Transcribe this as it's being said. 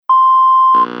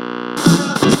Look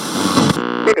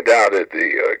it down at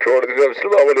the corner of the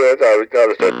slow down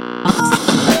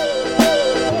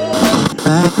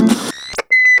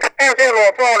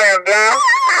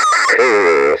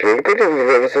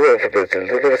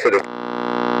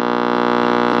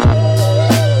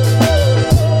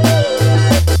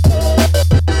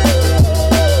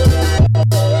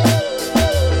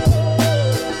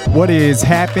What is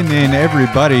happening,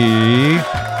 everybody?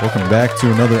 Welcome back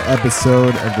to another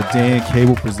episode of the Dan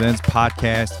Cable Presents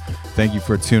podcast. Thank you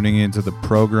for tuning into the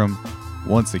program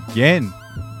once again.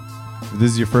 If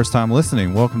this is your first time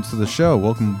listening, welcome to the show.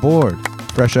 Welcome aboard.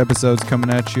 Fresh episodes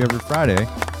coming at you every Friday,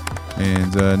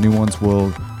 and new ones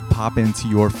will pop into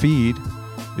your feed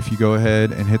if you go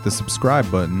ahead and hit the subscribe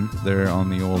button there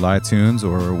on the old iTunes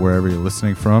or wherever you're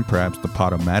listening from, perhaps the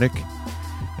Podomatic.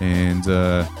 And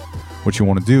what you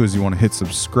want to do is you want to hit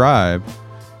subscribe,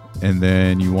 and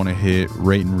then you want to hit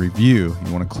rate and review.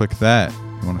 You want to click that.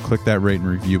 You want to click that rate and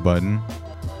review button.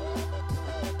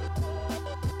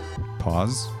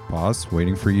 Pause,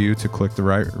 waiting for you to click the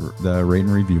rate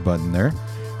and review button there,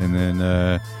 and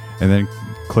then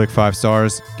click 5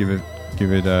 stars. Give it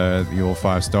the old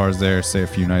 5 stars there. Say a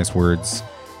few nice words,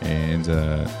 and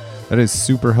that is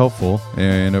super helpful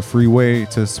and a free way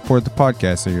to support the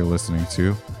podcast that you're listening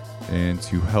to, and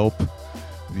to help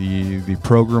the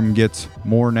program get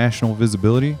more national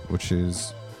visibility, which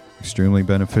is extremely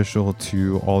beneficial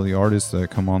to all the artists that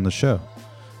come on the show.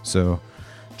 So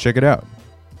check it out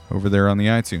over there on the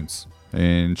iTunes,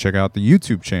 and check out the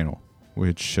YouTube channel,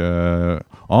 which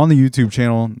on the YouTube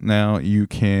channel now you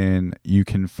can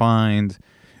find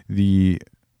the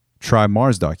Tribe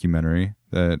Mars documentary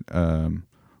that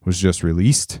was just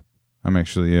released. I'm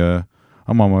actually I'm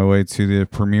on my way to the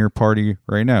premiere party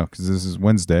right now, because this is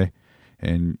Wednesday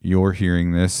and you're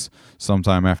hearing this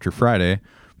sometime after Friday,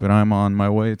 but I'm on my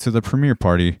way to the premiere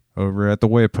party over at the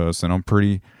Waypost, and I'm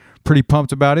pretty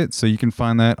pumped about it. So you can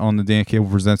find that on the Dan Cable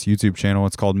Presents YouTube channel.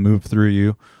 It's called Move Through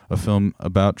You, a film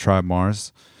about Tribe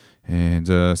Mars. And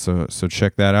so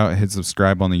check that out. Hit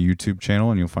subscribe on the YouTube channel,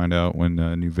 and you'll find out when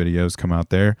new videos come out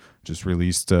there. Just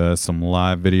released some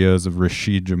live videos of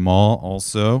Rashid Jamal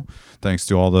also. Thanks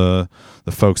to all the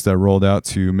folks that rolled out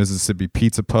to Mississippi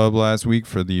Pizza Pub last week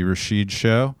for the Rashid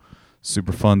show.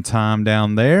 Super fun time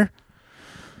down there.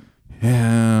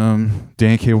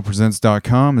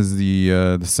 DanCablePresents.com is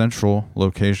the central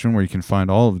location where you can find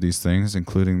all of these things,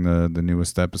 including the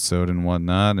newest episode and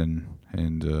whatnot,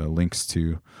 and links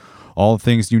to all the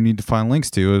things you need to find links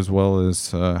to, as well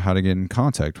as how to get in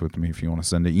contact with me if you want to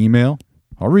send an email.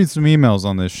 I'll read some emails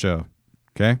on this show,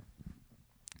 okay?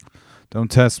 Don't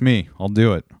test me. I'll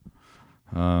do it.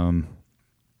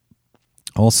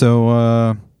 Also,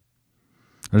 I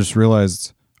just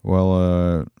realized,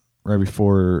 right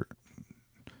before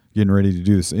getting ready to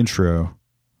do this intro,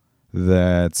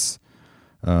 that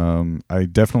I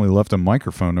definitely left a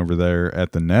microphone over there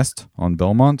at the Nest on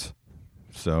Belmont.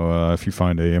 So if you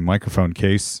find a microphone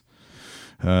case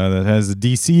that has a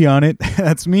DC on it,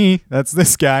 that's me. That's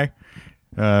this guy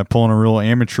pulling a real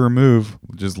amateur move,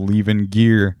 just leaving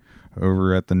gear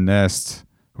over at the Nest,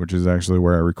 which is actually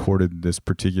where I recorded this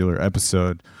particular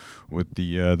episode with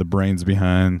the brains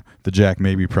behind the Jack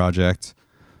Maybe project.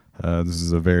 This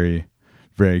is a very,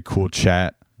 very cool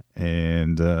chat,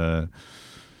 and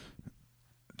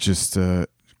just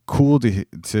cool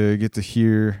to get to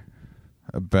hear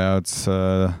about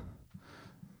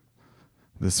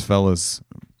this fella's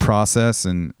process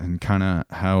and kind of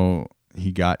how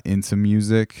he got into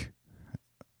music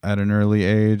at an early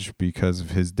age because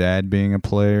of his dad being a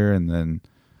player, and then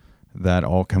that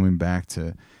all coming back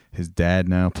to his dad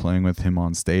now playing with him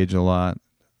on stage a lot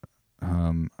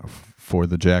for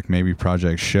the Jack Maybe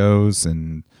project shows.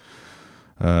 And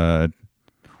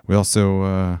we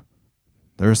also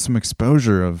there was some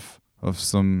exposure of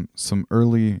some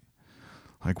early,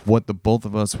 like, what the both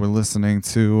of us were listening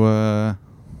to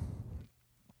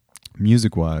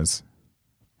music-wise,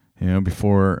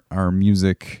 before our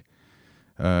music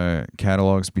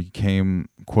catalogs became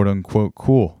quote-unquote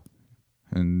cool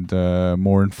and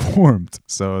more informed.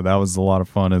 So that was a lot of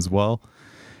fun as well.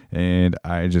 And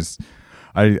I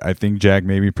think Jack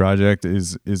Maybe Project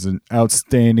is an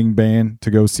outstanding band to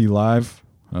go see live.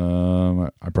 I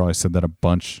probably said that a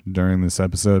bunch during this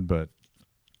episode, but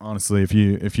honestly, if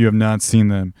you have not seen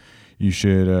them, you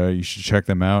should check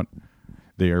them out.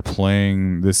 They are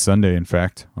playing this Sunday, in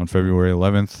fact, on February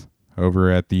 11th,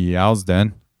 over at the Owl's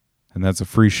Den, and that's a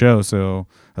free show, so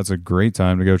that's a great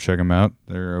time to go check them out.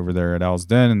 They're over there at Owl's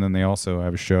Den, and then they also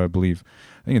have a show, I think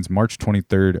it's March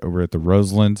 23rd over at the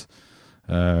Roseland.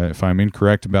 If I'm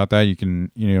incorrect about that, you can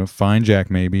find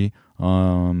Jack Maybe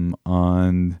on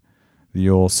the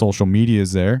old social media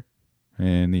is there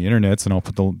and the internets, and I'll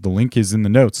put the link is in the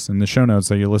notes, in the show notes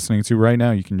that you're listening to right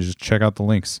now. You can just check out the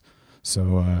links.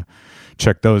 So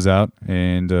check those out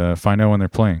and find out when they're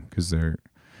playing, because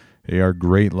they are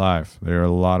great live. They're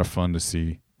a lot of fun to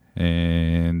see.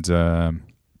 And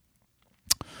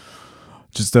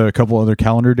just a couple other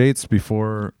calendar dates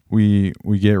before we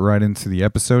get right into the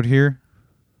episode here.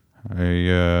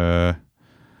 I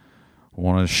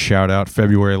want to shout out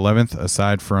February 11th.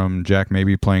 Aside from Jack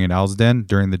Maybe playing at Owl's Den,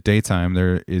 during the daytime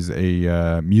there is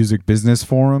a music business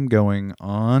forum going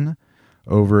on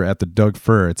over at the Doug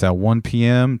Fir. It's at 1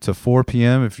 p.m. to 4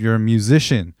 p.m. If you're a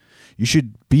musician, you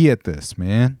should be at this,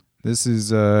 man. This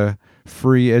is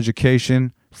free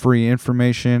education, free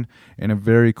information, and a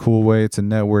very cool way to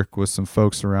network with some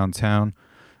folks around town.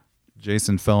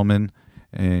 Jason Fellman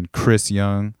and Chris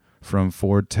Young from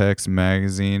Ford Techs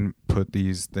Magazine put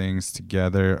these things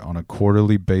together on a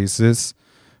quarterly basis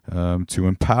to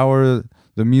empower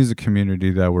the music community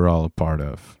that we're all a part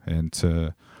of, and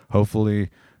to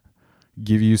hopefully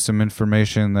give you some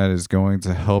information that is going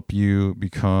to help you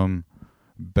become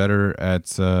better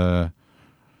at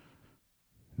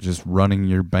just running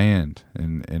your band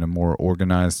in a more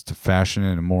organized fashion,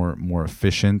 and a more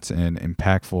efficient and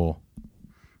impactful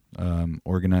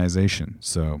organization.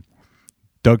 So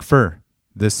Doug Fir,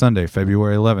 this Sunday,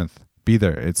 February 11th. Be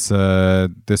there. It's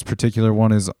this particular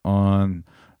one is on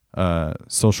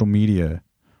social media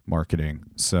marketing,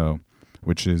 so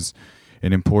which is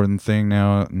an important thing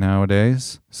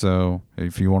nowadays. So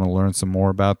if you want to learn some more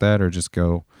about that, or just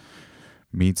go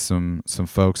meet some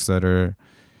folks that are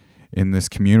in this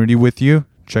community with you,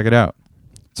 check it out.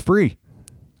 It's free.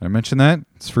 Did I mention that?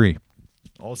 It's free.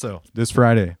 Also, this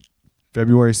Friday,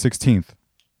 February 16th,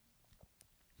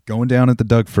 going down at the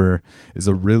Doug Fir is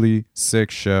a really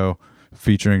sick show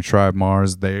featuring Tribe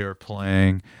Mars. They are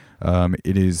playing.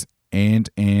 It is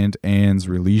And's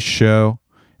release show,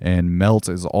 and Melt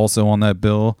is also on that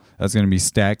bill. That's going to be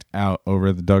stacked out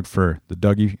over the Doug Fir, the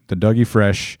Dougie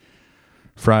Fresh,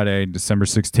 Friday, December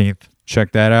 16th.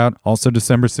 Check that out. Also,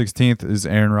 December 16th is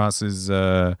Aaron Ross's.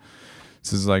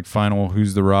 This is like final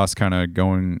Who's the Ross kind of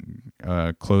going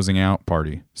closing out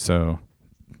party. So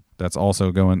that's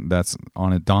also going. That's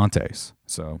on at Dante's.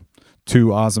 So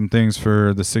two awesome things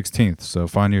for the 16th. So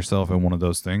find yourself at one of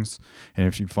those things, and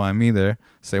if you find me there,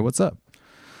 say what's up.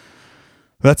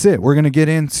 That's it. We're going to get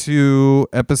into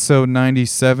episode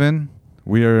 97.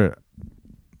 We are,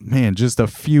 just a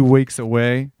few weeks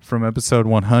away from episode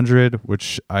 100,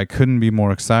 which I couldn't be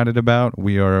more excited about.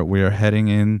 We are heading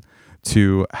in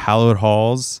to Hallowed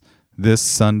Halls this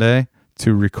Sunday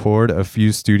to record a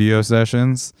few studio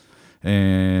sessions,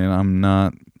 and I'm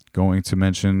not going to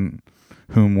mention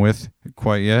whom with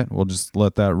quite yet. We'll just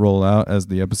let that roll out as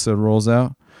the episode rolls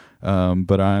out.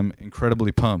 But I'm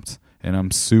incredibly pumped, and I'm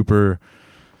super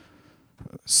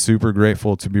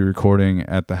grateful to be recording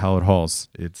at the Hallowed Halls.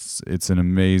 It's an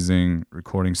amazing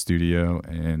recording studio,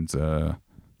 and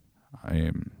I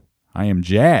am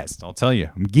jazzed. I'll tell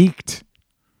you, I'm geeked,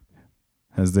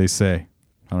 as they say.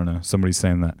 I don't know, somebody's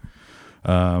saying that.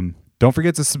 Don't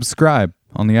forget to subscribe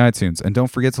on the iTunes, and don't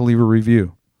forget to leave a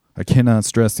review. I cannot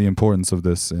stress the importance of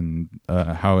this and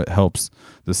how it helps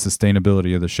the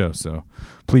sustainability of the show. So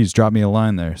please drop me a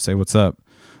line there. Say what's up.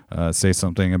 Say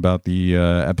something about the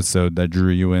episode that drew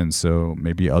you in, so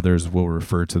maybe others will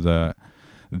refer to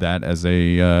that as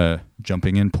a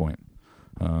jumping in point.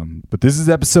 But this is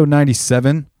episode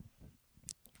 97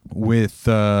 with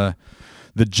the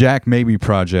Jack Maybe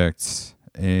Project,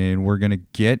 and we're going to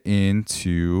get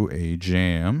into a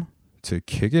jam to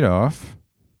kick it off.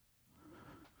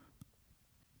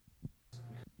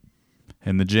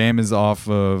 And the jam is off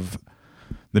of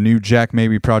the new Jack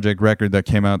Maybe Project record that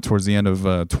came out towards the end of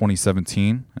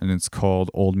 2017, and it's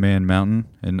called Old Man Mountain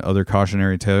and Other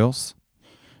Cautionary Tales.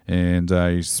 And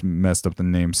I messed up the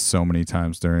name so many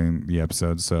times during the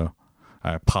episode, so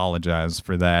I apologize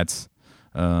for that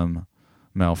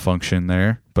malfunction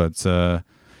there. But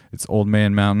it's Old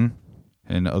Man Mountain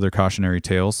and Other Cautionary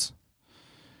Tales.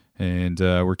 And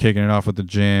we're kicking it off with a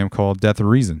jam called Death of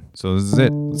Reason. So this is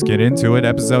it. Let's get into it.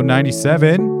 Episode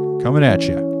 97 coming at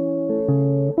you.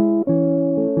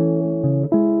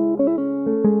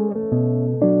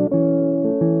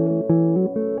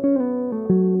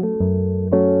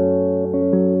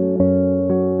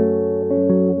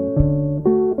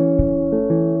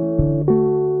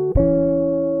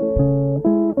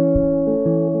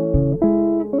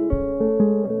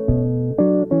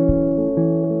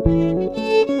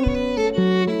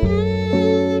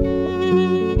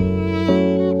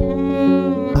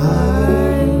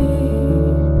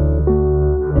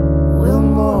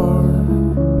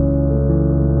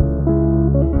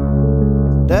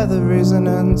 reason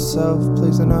and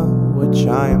self-pleasing of which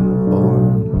I am born.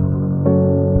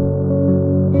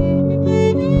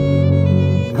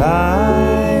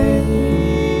 I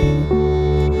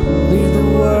leave the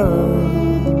world,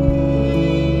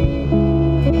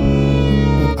 but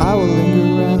I will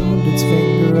linger around its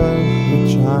finger of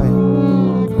which I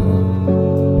am curled.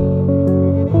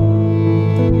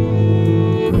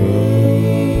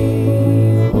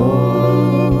 Grave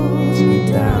holds me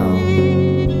down.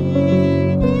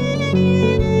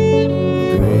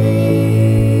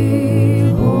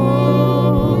 Grave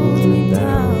holds me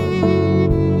down.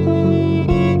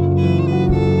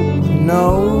 No,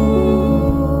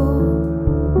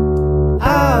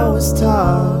 I was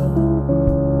taught.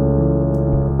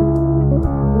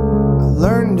 I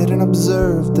learned it and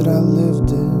observed that I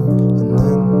lived it and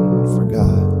then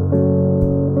forgot.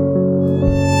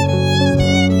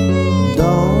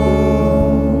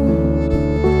 Don't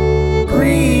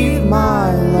grieve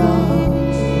my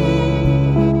loss,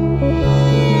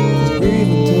 'cause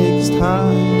grieving takes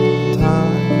time to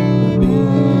be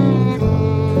caught.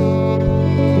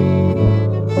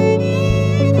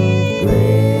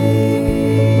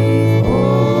 Grave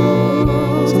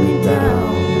holds me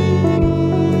down.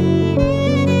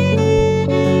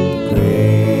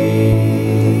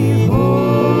 Grave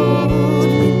holds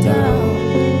me down.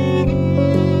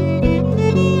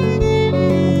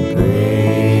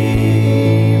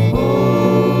 Grave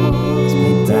holds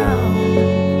me down.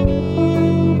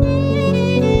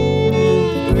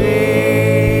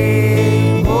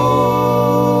 Grave holds.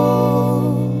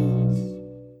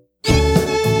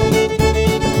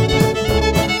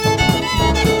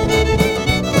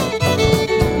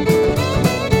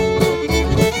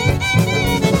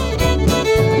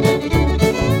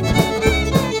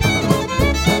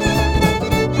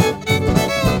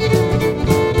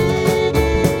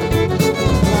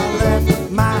 I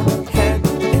left my head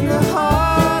in the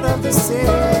heart of the city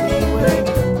where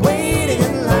waiting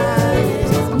in line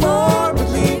is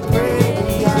morbidly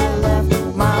pretty. I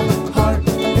left my heart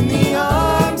in the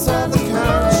arms of the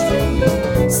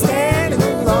country, standing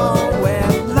alone where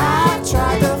life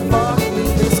tried to fuck me.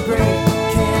 This grave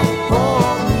can't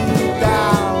hold me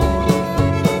down.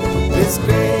 This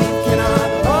grave cannot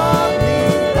hold me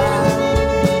down.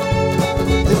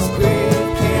 This grave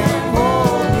can't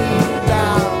hold me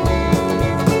down.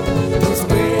 This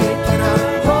grave cannot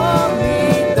hold me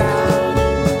down.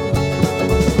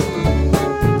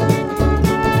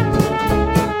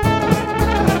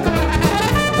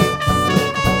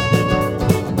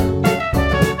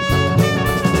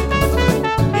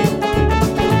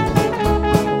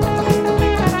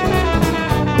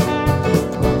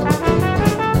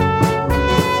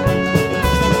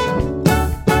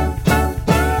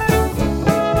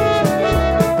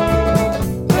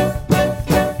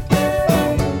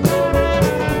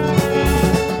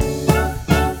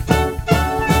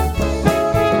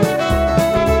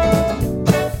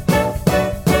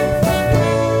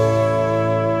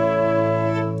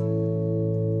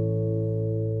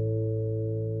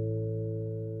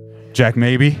 Jack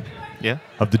Maybe Yeah,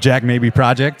 of the Jack Maybe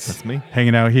Project. That's me.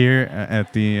 Hanging out here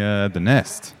at the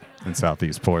Nest in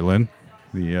Southeast Portland,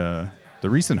 the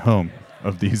recent home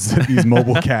of these these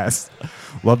mobile casts.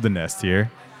 Love the Nest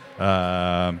here.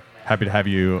 Happy to have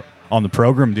you on the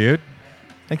program, dude.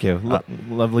 thank you.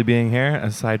 Lovely being here.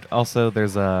 Aside, also,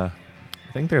 I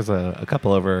think there's a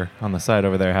couple over on the side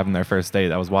over there having their first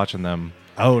date. I was watching them.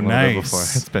 Oh, a little bit nice. Before.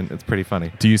 It's pretty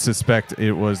funny. Do you suspect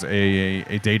it was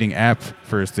a dating app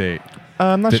first date?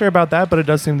 I'm not sure about that, but it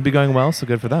does seem to be going well. So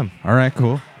good for them. All right,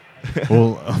 cool.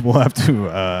 we'll have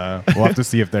to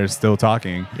see if they're still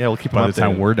talking. Yeah, we'll keep by them the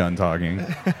time updated. we're done talking.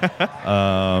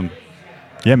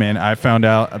 Yeah, man, I found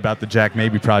out about the Jack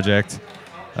Maybe Project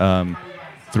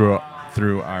through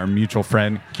our mutual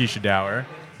friend Keisha Dower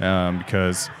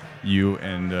because you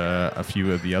and a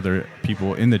few of the other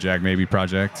people in the Jack Maybe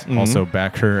Project also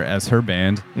back her as her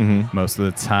band most of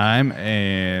the time,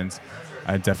 and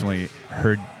I definitely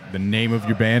heard the name of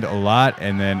your band a lot,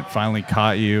 and then finally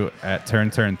caught you at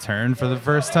Turn Turn Turn for the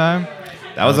first time.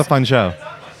 That was a fun show.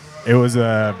 It was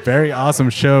a very awesome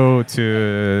show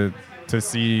to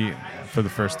see for the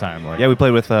first time. Like, Yeah, we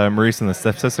played with Maurice and the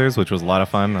Stiff Sisters, which was a lot of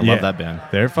fun. I love that band.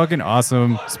 They're fucking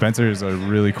awesome. Spencer is a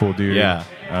really cool dude. Yeah.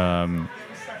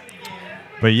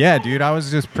 But yeah, dude, I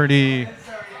was just pretty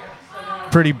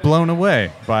blown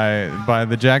away by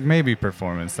the Jack Maybe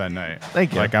performance that night.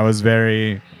 Thank you. Like, I was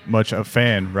very much a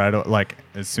fan. Right, like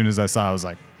as soon as I saw, I was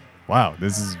like, wow,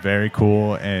 this is very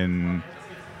cool, and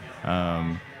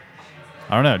I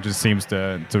don't know, it just seems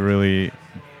to really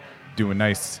do a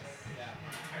nice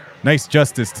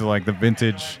justice to like the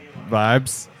vintage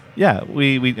vibes Yeah,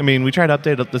 we try to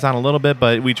update the sound a little bit,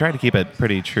 but we try to keep it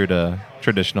pretty true to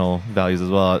traditional values as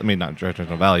well. I mean, not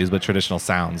traditional values, but traditional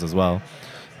sounds as well.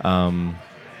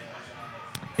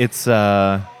 It's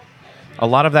a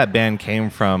lot of that band came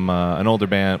from an older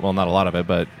band. Well, not a lot of it,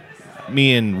 but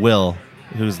me and Will,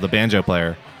 who's the banjo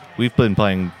player, we've been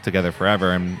playing together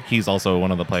forever, and he's also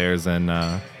one of the players in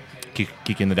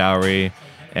Kiki and the Dowry,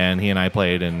 and he and I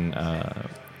played in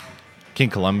King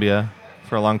Columbia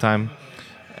for a long time.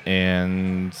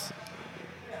 And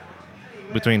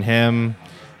between him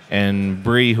and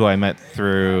Bree, who I met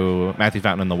through Matthew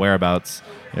Fountain and the Whereabouts,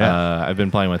 I've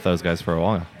been playing with those guys for a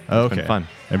while now. It's been fun.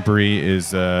 And Bree is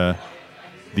the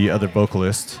other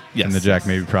vocalist in the Jack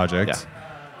Maybe project.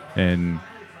 Yeah. And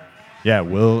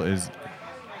Will is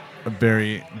a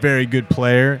very, very good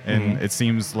player, and it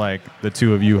seems like the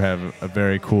two of you have a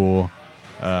very cool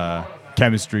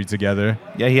chemistry together.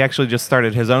 Yeah, he actually just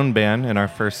started his own band, and our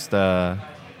first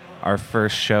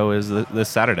show is this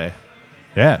Saturday.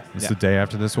 Yeah, it's the day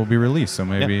after this will be released, so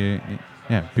maybe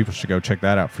people should go check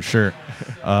that out for sure.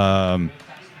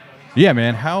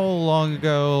 Man, how long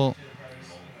ago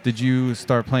did you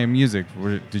start playing music?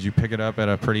 Did you pick it up at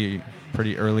a pretty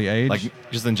early age? Like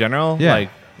just in general? Yeah.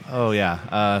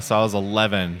 So I was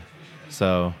 11,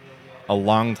 so a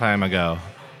long time ago.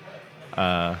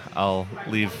 I'll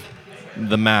leave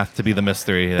the math to be the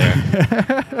mystery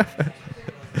there.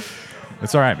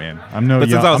 It's all right, man. I'm no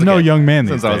kid. young man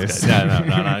these Since I was days. a kid. Yeah, no,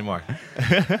 not anymore.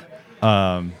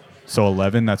 So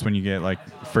 11, that's when you get like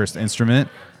first instrument.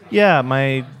 Yeah,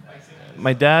 my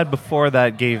dad before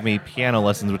that gave me piano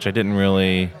lessons, which I didn't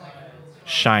really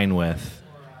shine with.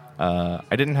 I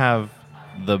didn't have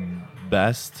the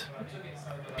best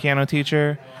piano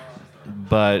teacher,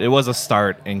 but it was a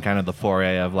start in kind of the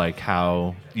foray of like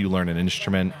how you learn an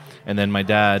instrument. And then my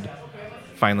dad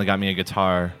finally got me a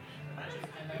guitar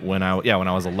when I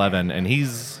was 11, and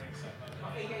he's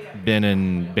been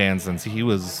in bands since he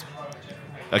was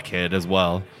a kid as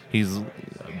well. He's a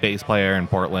bass player in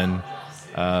Portland,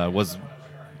 was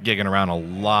gigging around a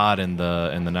lot in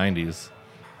the 90s.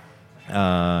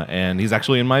 And he's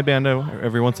actually in my band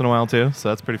every once in a while too, so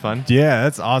that's pretty fun. Yeah,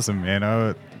 that's awesome, man.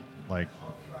 I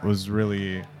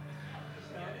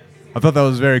thought that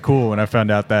was very cool when I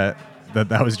found out that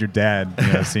was your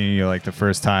dad. Seeing you like the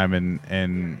first time,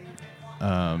 and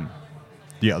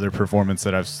the other performance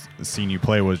that I've seen you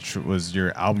play was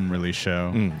your album release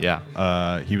show.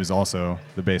 He was also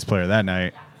the bass player that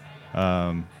night.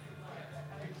 I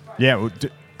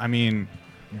mean,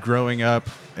 growing up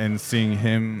and seeing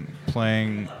him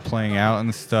playing out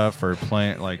and stuff, or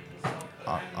playing like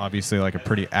obviously like a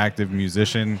pretty active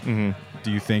musician. Mm-hmm.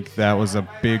 Do you think that was a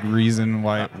big reason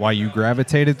why you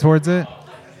gravitated towards it?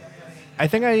 I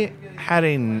think I had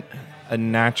a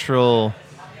natural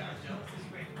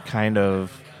kind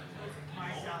of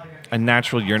a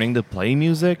natural yearning to play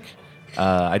music.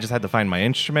 I just had to find my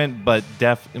instrument, but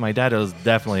my dad was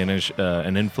definitely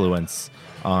an influence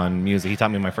on music. He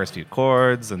taught me my first few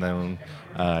chords, and then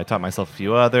I taught myself a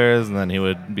few others, and then he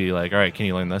would be like, all right, can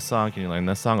you learn this song? Can you learn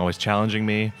this song? Always challenging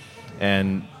me.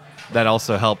 And that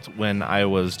also helped when I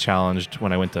was challenged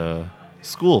when I went to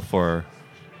school for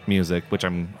music, which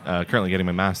I'm currently getting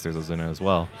my master's in as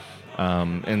well.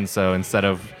 And so instead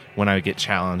of when I would get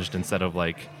challenged, instead of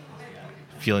like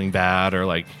feeling bad or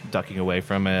like ducking away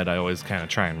from it, I always kind of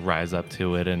try and rise up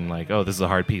to it and like, oh, this is a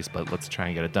hard piece, but let's try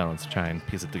and get it done. Let's try and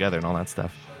piece it together and all that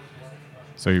stuff.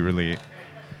 So you really,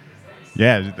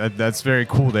 that's very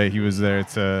cool that he was there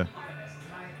to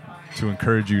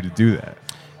encourage you to do that.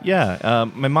 Yeah,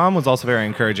 my mom was also very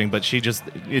encouraging, but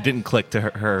it didn't click to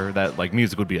her that like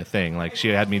music would be a thing. Like she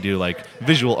had me do like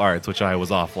visual arts, which I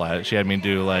was awful at. She had me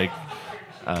do like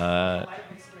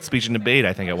speech and debate,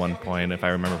 I think at one point, if I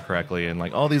remember correctly, and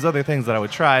like all these other things that I would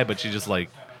try, but she just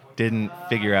like didn't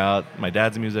figure out my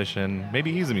dad's a musician,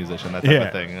 maybe he's a musician, that type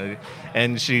of thing.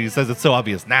 And she says it's so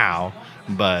obvious now,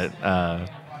 but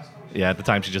at the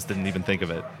time she just didn't even think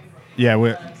of it. Yeah,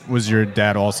 was your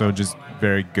dad also just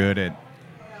very good at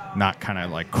not kind of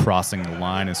like crossing the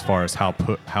line as far as how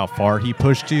far he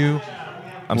pushed you?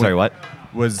 I'm sorry, what?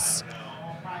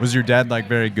 Was your dad like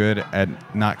very good at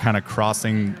not kind of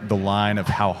crossing the line of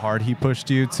how hard he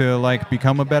pushed you to like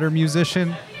become a better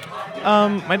musician?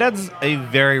 My dad's a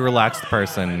very relaxed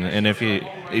person, and if you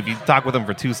talk with him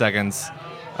for 2 seconds,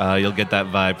 you'll get that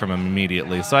vibe from him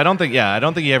immediately. So I don't think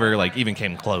he ever like even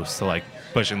came close to like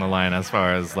pushing the line as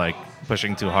far as like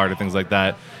pushing too hard or things like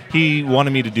that. He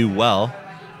wanted me to do well,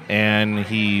 and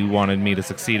he wanted me to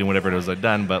succeed in whatever it was I'd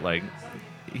done, but like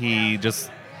he just,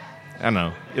 I don't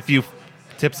know, a few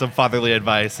tips of fatherly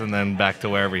advice and then back to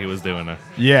wherever he was doing it.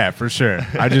 Yeah, for sure.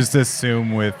 I just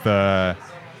assume with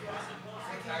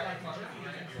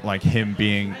like him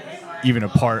being even a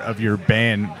part of your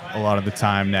band a lot of the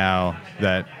time now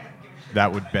that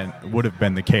would have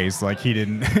been the case. Like he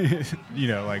didn't,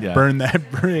 Yeah. burn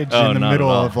that bridge Oh, in the not middle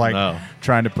at all. of like No.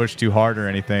 trying to push too hard or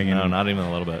anything. No, And not even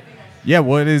a little bit. yeah,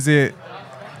 what is it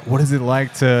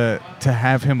like to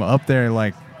have him up there,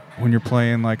 like when you're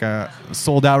playing like a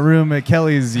sold out room at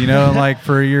Kelly's, like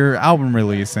for your album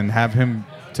release, and have him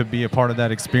to be a part of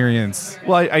that experience?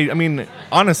 Well, I mean,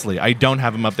 honestly, I don't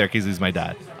have him up there because he's my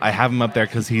dad. I have him up there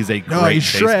because he's a great No, he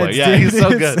bass player. shreds. Yeah, dude. he's so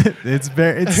good.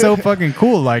 It's so fucking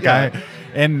cool. Like Yeah.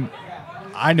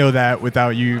 I know that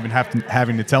without you even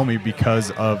having to tell me, because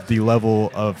of the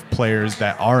level of players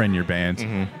that are in your band.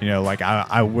 Mm-hmm. Like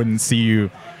I wouldn't see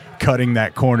you cutting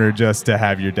that corner just to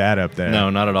have your dad up there. No,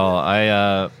 not at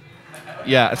all.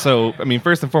 So I mean,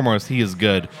 first and foremost, he is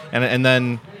good, and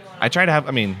then I try to have.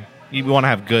 I mean, you want to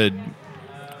have good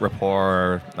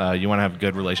rapport. You want to have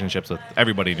good relationships with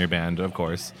everybody in your band, of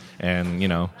course, and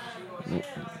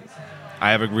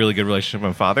I have a really good relationship with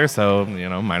my father, so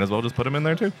might as well just put him in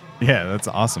there too. Yeah, that's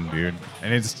awesome, dude.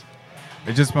 And it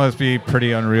just must be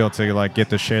pretty unreal to like get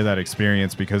to share that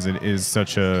experience, because it is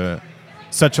such a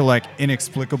like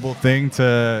inexplicable thing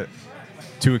to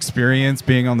experience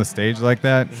being on the stage like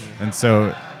that. And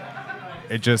so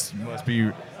it just must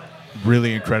be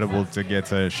really incredible to get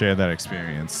to share that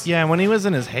experience. Yeah, when he was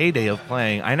in his heyday of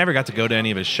playing, I never got to go to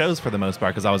any of his shows for the most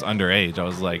part because I was underage. I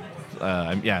was like,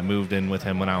 I moved in with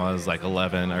him when I was like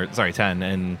 10,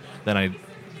 and then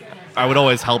I would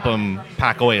always help him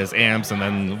pack away his amps and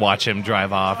then watch him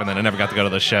drive off, and then I never got to go to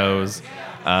the shows.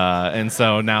 And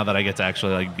so now that I get to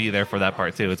actually like be there for that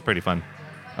part too, it's pretty fun.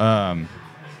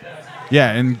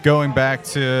 Yeah, and going back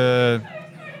to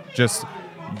just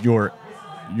your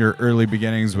early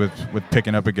beginnings with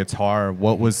picking up a guitar,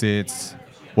 what was it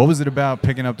about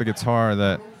picking up the guitar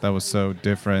that was so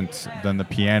different than the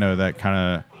piano that kind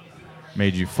of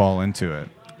made you fall into it?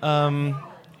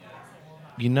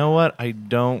 You know what? I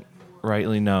don't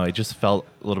rightly know. It just felt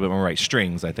a little bit more right.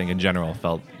 Strings, I think, in general,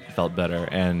 felt better.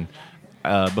 And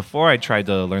before I tried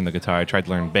to learn the guitar, I tried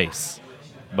to learn bass.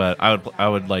 But I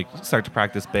would like start to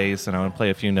practice bass, and I would play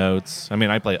a few notes. I mean,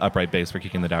 I play upright bass for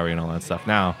Kicking the Dowry and all that stuff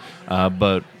now.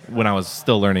 But when I was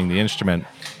still learning the instrument,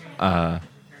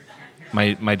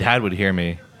 my dad would hear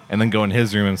me and then go in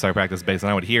his room and start practice bass,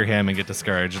 and I would hear him and get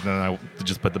discouraged, and then I would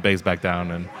just put the bass back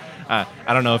down. And I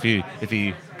don't know if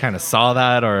he kind of saw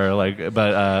that or like,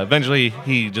 but eventually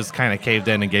he just kind of caved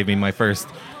in and gave me my first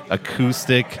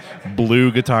acoustic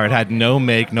blue guitar. It had no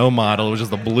make, no model. It was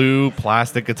just a blue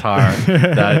plastic guitar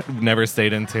that never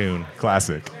stayed in tune.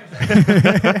 Classic.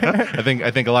 I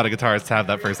think a lot of guitarists have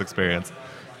that first experience.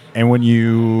 And when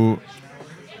you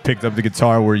picked up the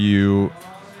guitar, were you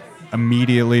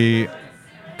immediately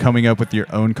coming up with your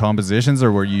own compositions,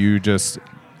 or were you just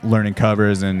learning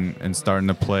covers and starting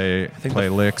to play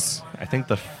licks? I think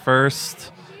the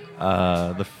first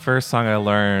song I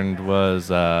learned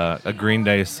was a Green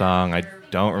Day song. I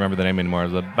don't remember the name anymore.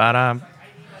 It was ba-dum,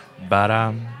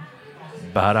 ba-dum,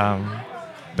 ba-dum.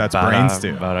 That's Brain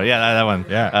Stew. Yeah, that one.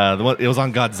 Yeah. It was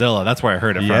on Godzilla. That's where I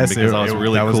heard it from because that was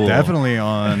really that cool. was definitely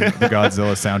on the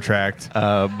Godzilla soundtrack.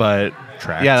 But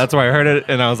Tracks. yeah, that's where I heard it,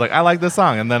 and I was like, I like this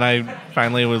song. And then I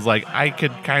finally was like, I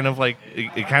could kind of like,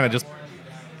 it kind of just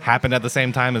happened at the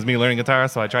same time as me learning guitar,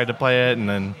 so I tried to play it and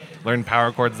then learned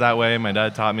power chords that way. My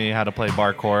dad taught me how to play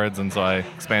bar chords, and so I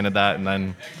expanded that, and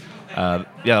then I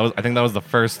think that was the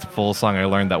first full song I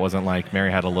learned that wasn't like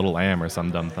Mary Had a Little Lamb or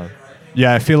some dumb thing.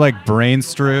 Yeah, I feel like Brain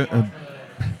Stew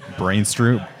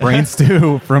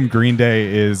from Green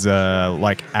Day is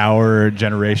like our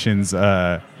generation's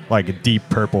like Deep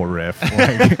Purple riff,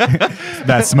 like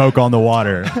that Smoke on the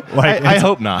Water. Like I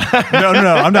hope not. No.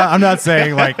 I'm not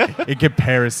saying like in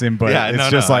comparison, but Yeah, it's no,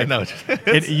 just no, like I know.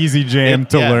 an easy jam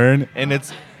to learn.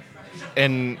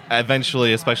 And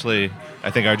eventually, especially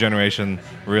I think our generation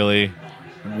really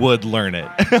would learn it.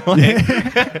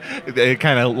 It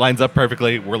kind of lines up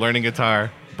perfectly. We're learning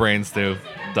guitar, Brain Stew,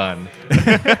 done.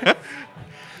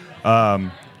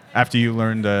 After you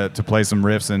learned to play some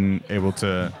riffs and able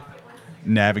to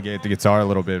navigate the guitar a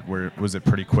little bit, was it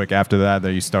pretty quick after that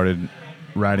you started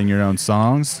writing your own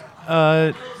songs?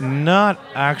 Not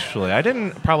actually. I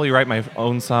didn't probably write my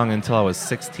own song until I was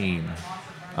 16.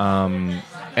 And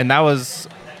that was,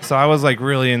 so I was like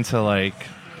really into like,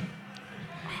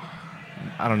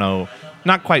 I don't know,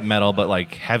 not quite metal, but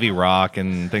like heavy rock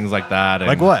and things like that. And,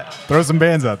 Like what? Throw some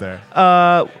bands out there.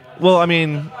 well, I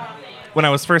mean, when I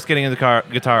was first getting into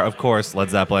guitar, of course,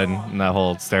 Led Zeppelin and that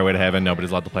whole Stairway to Heaven,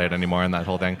 nobody's allowed to play it anymore, and that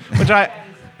whole thing, which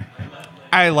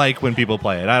I like when people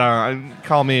play it. I don't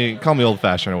call me old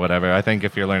fashioned or whatever. I think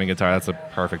if you're learning guitar, that's a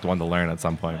perfect one to learn at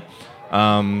some point.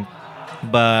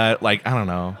 But like, I don't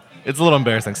know. It's a little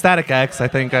embarrassing. Static X, I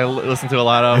think I listen to a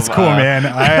lot of. It's cool, man.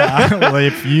 I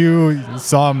if you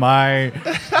saw my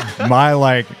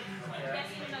like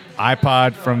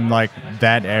iPod from like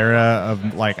that era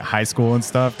of like high school and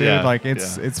stuff, dude. Yeah, like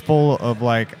it's full of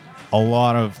like a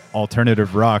lot of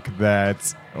alternative rock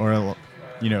that's or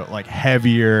like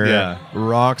heavier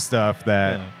rock stuff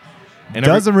that And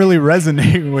doesn't really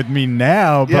resonate with me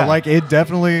now, but Yeah. like it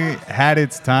definitely had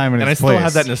its time and I its still place.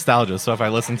 have that nostalgia. So if I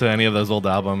listen to any of those old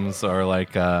albums or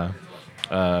like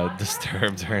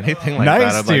Disturbed or anything like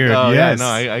nice, that, I'm dude. like, oh yes. yeah, no,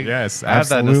 I yes, I have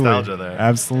that absolutely. nostalgia there.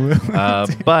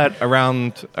 Absolutely. But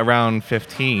around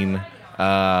 15,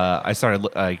 I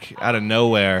started like out of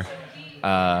nowhere.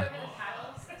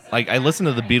 Like I listened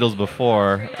to the Beatles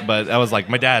before, but that was like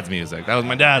my dad's music. That was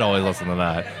my dad always listened to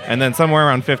that. And then somewhere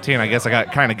around 15, I guess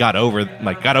I got over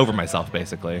myself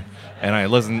basically. And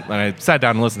I sat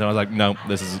down and listened to it. I was like, no,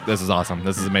 this is awesome.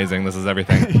 This is amazing. This is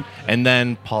everything. And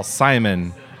then Paul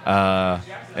Simon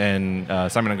and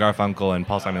Simon and Garfunkel and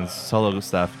Paul Simon's solo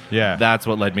stuff. Yeah. That's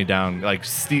what led me down. Like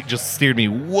just steered me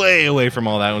way away from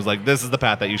all that. It was like, this is the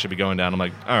path that you should be going down. I'm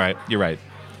like, all right, you're right.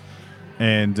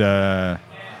 And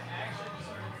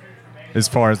as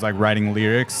far as like writing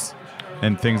lyrics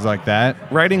and things like that,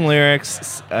 Writing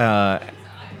lyrics, not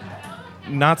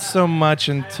so much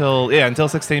until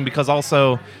 16, because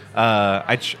also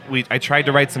I tried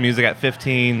to write some music at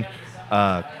 15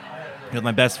 with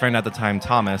my best friend at the time,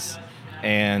 Thomas,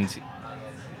 and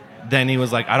then he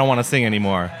was like, I don't want to sing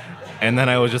anymore. And then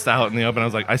I was just out in the open. I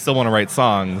was like, I still want to write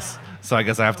songs, so I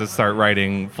guess I have to start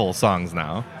writing full songs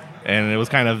now. And it was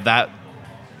kind of that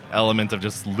element of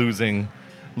just losing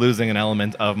an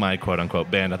element of my quote-unquote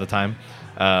band at the time,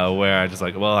 where I just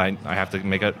like, well, I have to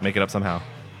make it up somehow.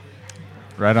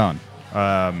 right on.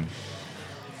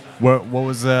 What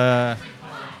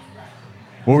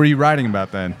were you writing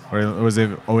about then? Or was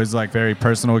it always like very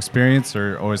personal experience,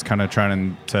 or always kind of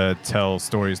trying to tell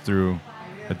stories through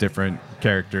a different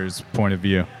character's point of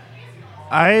view?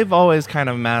 I've always kind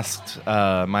of masked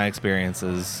my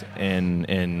experiences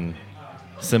in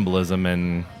symbolism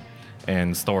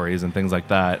and stories and things like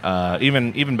that.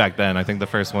 Even back then, I think the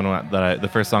first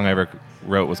song I ever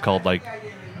wrote was called like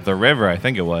 "The River," I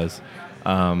think it was,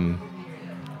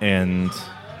 and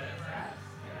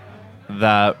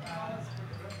that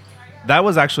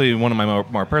was actually one of my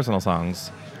more personal songs,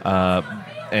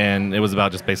 and it was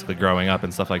about just basically growing up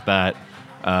and stuff like that,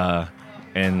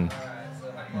 and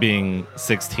being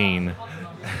 16.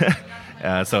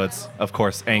 So it's of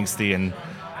course angsty and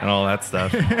all that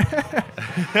stuff.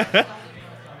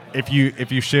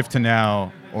 If you shift to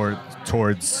now or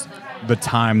towards the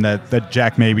time that the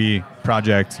Jack Maybe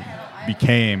project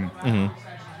became,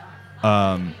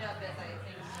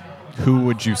 who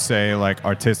would you say like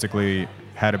artistically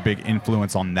had a big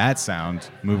influence on that sound,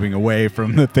 moving away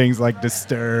from the things like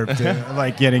Disturbed to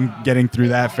like getting through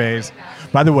that phase?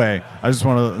 By the way, I just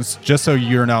want to, just so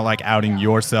you're not like outing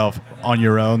yourself on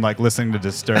your own, like listening to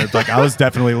Disturbed, like I was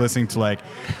definitely listening to like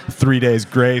 3 Days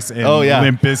Grace and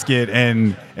Limp Bizkit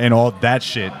and all that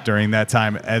shit during that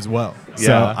time as well.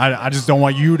 So I just don't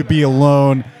want you to be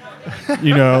alone,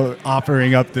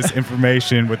 offering up this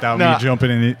information without me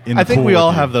jumping in the I think pool we all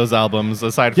with you. have those albums,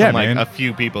 aside from like man. a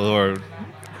few people who are.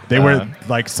 They were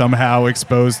like somehow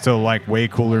exposed to like way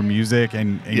cooler music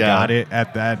and got it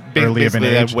at that early of an Basically,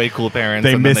 they age. had way cool parents.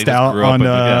 They and then missed just out grew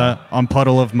up on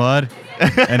Puddle of Mud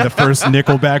and the first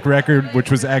Nickelback record,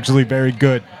 which was actually very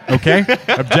good. Okay,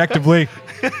 objectively,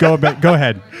 go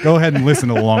ahead and listen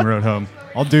to The Long Road Home.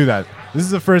 I'll do that. This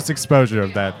is the first exposure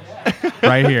of that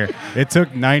right here. It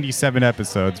took 97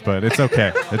 episodes, but it's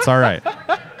okay. It's all right.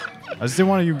 I just didn't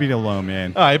want you to be alone,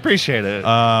 man. Oh, I appreciate it.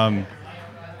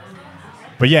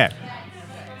 But yeah,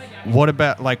 what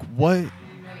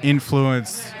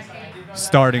influenced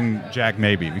starting Jack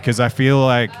Maybe? Because I feel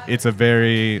like it's a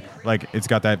very, like, it's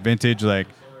got that vintage, like,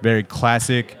 very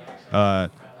classic,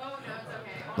 like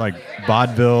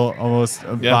vaudeville almost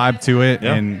vibe to it.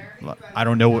 Yeah. And I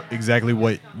don't know exactly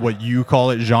what you call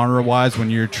it genre wise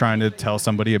when you're trying to tell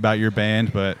somebody about your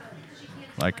band, but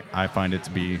like I find it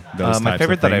to be those types my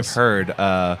favorite of that I've things. heard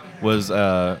was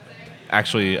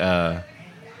actually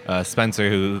Spencer,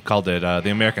 who called it the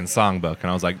American Songbook, and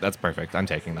I was like, that's perfect. I'm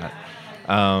taking that.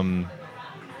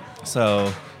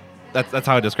 So that's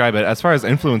how I describe it. As far as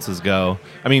influences go,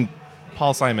 I mean,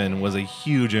 Paul Simon was a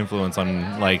huge influence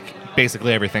on like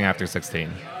basically everything after 16.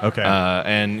 Okay.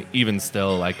 And even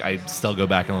still, like I still go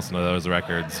back and listen to those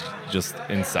records just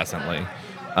incessantly.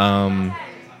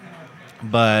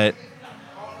 But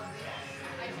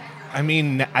I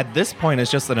mean, at this point, it's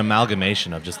just an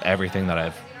amalgamation of just everything that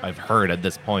I've I've heard at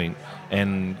this point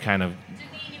and kind of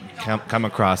come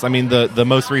across. I mean, the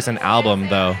most recent album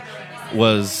though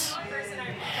was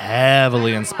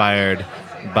heavily inspired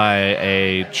by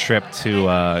a trip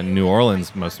to New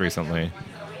Orleans most recently.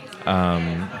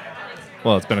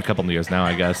 Well, it's been a couple of years now,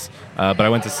 I guess. But I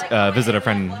went to visit a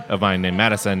friend of mine named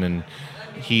Madison, and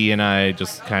he and I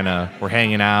just kind of were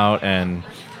hanging out, and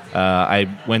I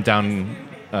went down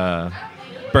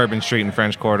Bourbon Street in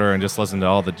French Quarter and just listened to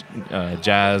all the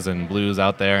jazz and blues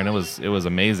out there, and it was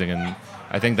amazing. And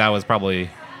I think that was probably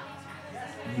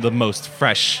the most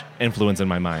fresh influence in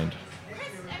my mind.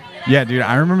 Yeah, dude,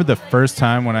 I remember the first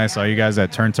time when I saw you guys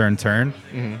at Turn Turn Turn.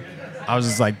 I was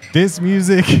just like, this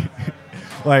music,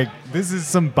 like, this is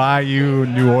some Bayou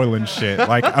New Orleans shit.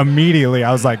 Like, immediately,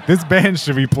 I was like, this band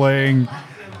should be playing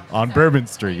on Bourbon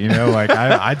Street. You know, like,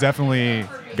 I definitely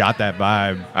got that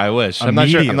vibe. I wish. I'm not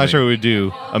sure we would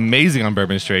do amazing on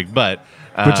Bourbon Street, but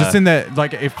just in that,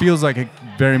 like, it feels like it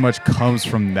very much comes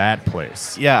from that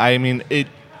place. Yeah, I mean,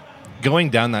 going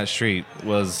down that street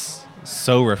was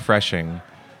so refreshing,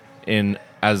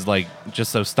 as like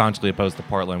just so staunchly opposed to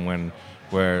Portland,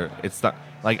 where it's not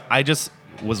like I just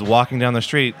was walking down the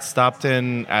street, stopped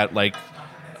in at like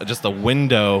just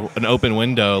an open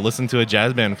window, listened to a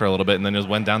jazz band for a little bit, and then just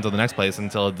went down to the next place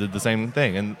until it did the same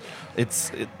thing. And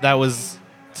that was,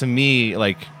 to me,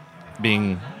 like,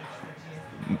 being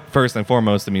first and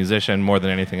foremost a musician more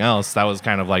than anything else. That was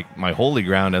kind of like my holy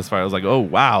ground as far as like, oh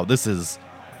wow, this is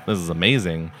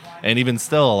amazing. And even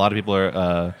still, a lot of people are,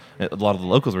 a lot of the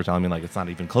locals were telling me like it's not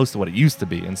even close to what it used to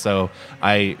be. And so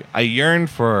I yearned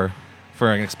for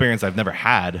an experience I've never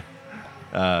had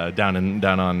down in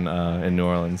New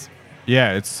Orleans.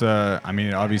 Yeah, it's. I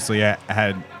mean, obviously, it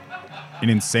had an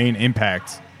insane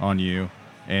impact on you,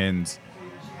 and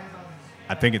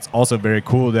I think it's also very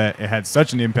cool that it had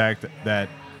such an impact that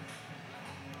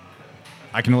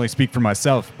I can only speak for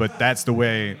myself, but that's the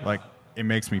way like it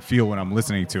makes me feel when I'm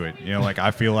listening to it. You know, like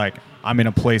I feel like I'm in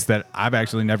a place that I've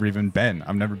actually never even been.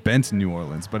 I've never been to New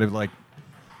Orleans, but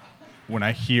when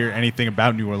I hear anything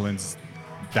about New Orleans,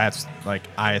 that's like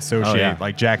I associate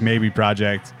like Jack Maybe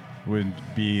Project would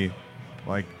be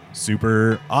like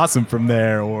super awesome from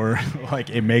there, or like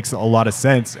it makes a lot of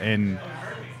sense. And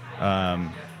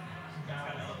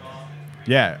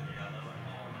yeah,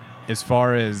 as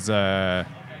far as I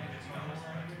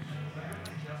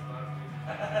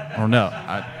don't know,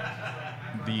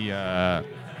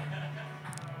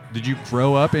 did you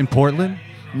grow up in Portland?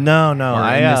 No,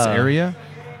 Or in this area?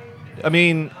 I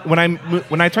mean, when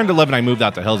I turned 11, I moved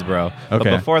out to Hillsborough. Okay.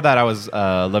 But before that, I was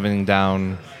living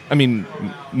down. I mean,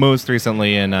 most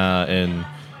recently in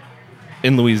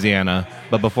Louisiana.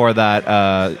 But before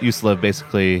that, used to live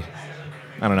basically,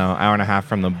 I don't know, hour and a half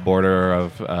from the border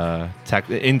of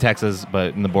in Texas,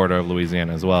 but in the border of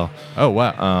Louisiana as well. Oh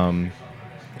wow.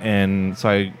 And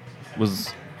so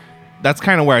that's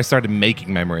kind of where I started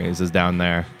making memories, is down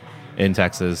there in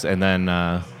Texas. And then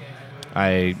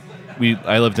I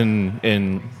lived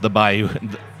in the bayou,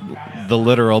 the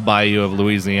literal bayou of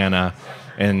Louisiana,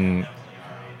 and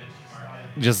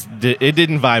just it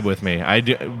didn't vibe with me.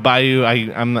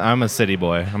 I'm a city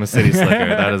boy. I'm a city slicker.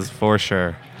 That is for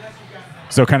sure.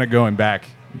 So kind of going back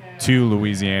to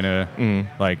Louisiana,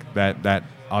 like that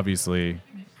obviously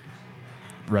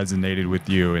resonated with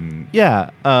you. And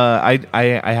yeah, I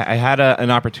had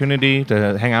an opportunity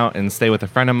to hang out and stay with a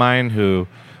friend of mine who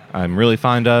I'm really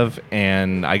fond of,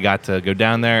 and I got to go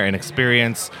down there and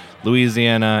experience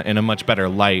Louisiana in a much better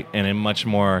light and in much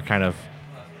more kind of,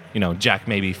 Jack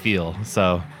Maybe feel.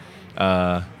 So,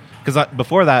 because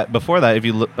before that, if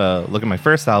you look at my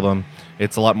first album,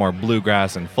 it's a lot more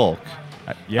bluegrass and folk.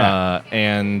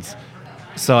 And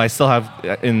so I still have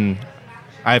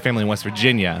I have family in West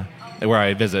Virginia where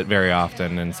I visit very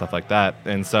often and stuff like that.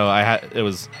 And so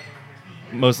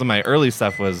most of my early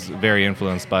stuff was very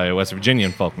influenced by West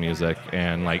Virginian folk music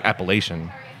and like Appalachian.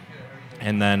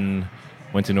 And then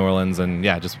went to New Orleans and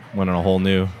just went on a whole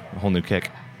new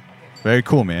kick. very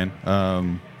cool, man.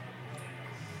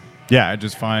 I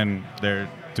just find there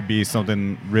to be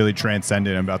something really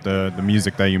transcendent about the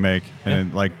music that you make,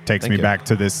 and it takes me back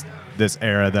to this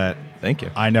era that Thank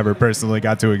you. I never personally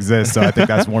got to exist. So I think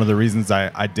that's one of the reasons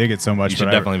I dig it so much. You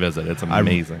should definitely visit. It's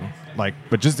amazing.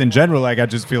 But just in general, I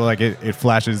just feel like it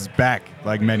flashes back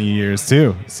many years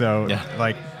too. So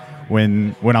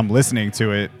when I'm listening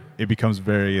to it, it becomes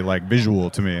very visual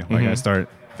to me. I start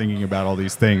thinking about all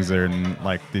these things and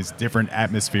these different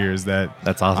atmospheres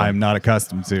that's awesome. I'm not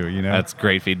accustomed to. That's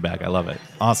great feedback. I love it.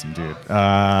 Awesome, dude.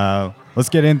 Let's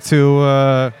get into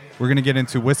we're gonna get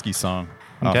into Whiskey Song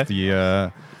off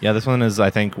the. This one is,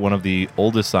 I think, one of the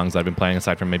oldest songs I've been playing,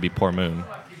 aside from maybe Poor Moon.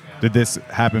 Did this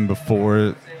happen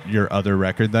before your other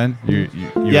record then?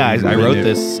 Yeah, I wrote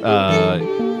this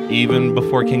even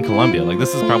before King Columbia. Like,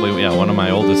 this is probably one of my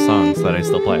oldest songs that I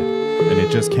still play. And it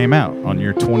just came out on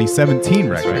your 2017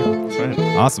 record. That's right.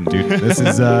 Awesome, dude. This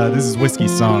is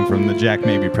Whiskey's song from the Jack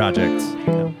Maybe Project.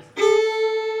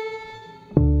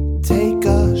 Take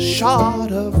a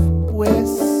shot of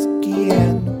whiskey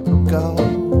and go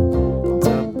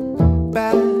to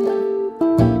bed,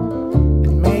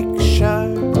 and make sure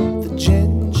the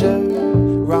ginger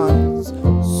runs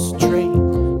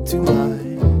straight to my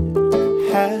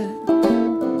head.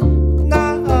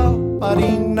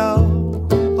 Nobody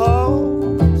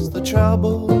knows the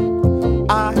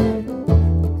trouble I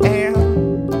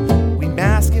am. We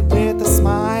mask it with a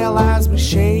smile as we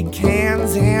shake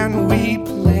hands and we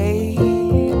play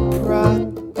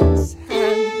pretend.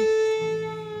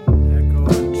 Echo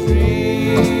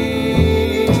dreams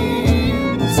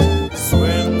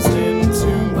swims into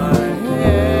my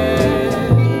head.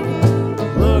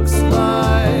 Looks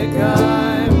like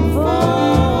I'm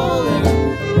falling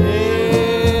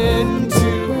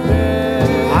into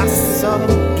bed. So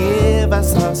give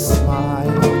us a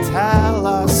smile, tell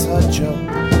us a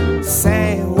joke,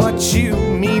 say what you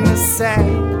mean to say.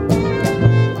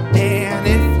 And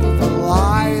if the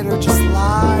lighter, just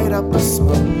light up a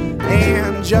smoke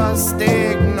and just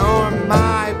ignore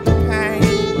my pain.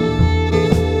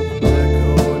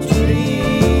 Echo dreams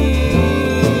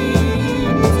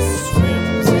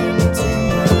swims into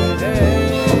my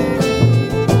head.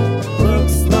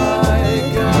 Looks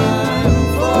like I'm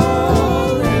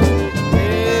falling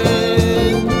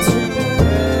into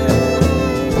bed.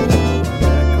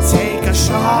 Take a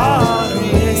shot of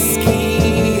whiskey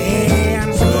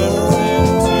and go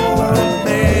to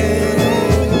bed.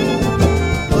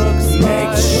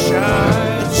 Make sure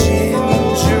the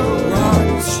ginger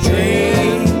runs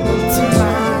straight to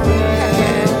my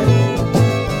head.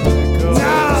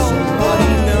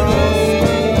 Nobody knows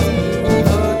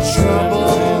the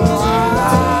trouble I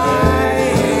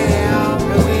am.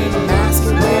 We mask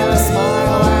it with a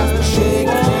smile as we shake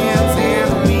hands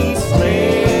and we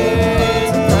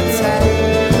play pretend.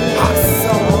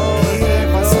 So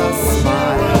give us a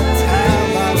smile,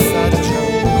 tell us a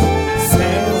joke,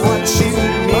 say what you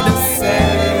need to say.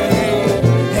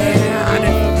 And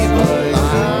if people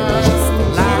lie, just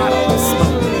light up the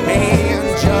smoke and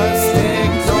just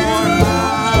ignore my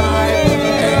pain.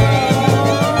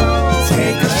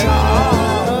 Take a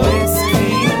shot of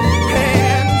whiskey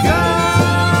and go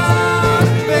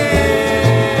to bed,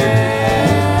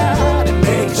 and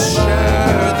make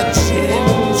sure the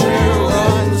ginger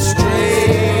runs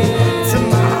straight to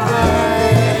my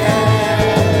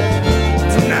head.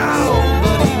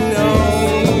 Nobody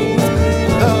knows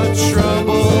the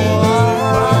trouble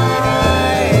I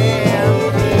am.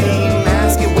 We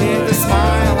mask it with a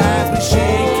smile as we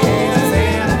shake hands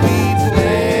and we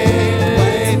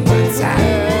play pretend.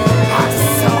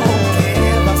 So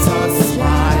give us a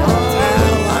smile,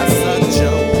 tell us a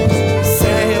joke,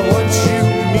 say what you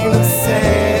mean to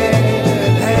say.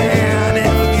 And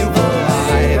if you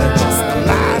light, just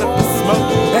light up the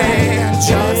smoke and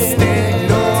just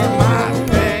ignore my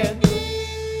pain.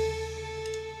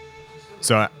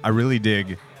 So I really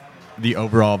dig the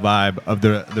overall vibe of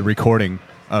the recording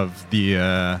of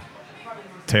the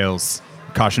Tales,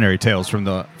 Cautionary Tales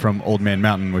from Old Man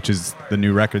Mountain, which is the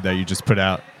new record that you just put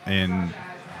out. And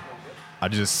I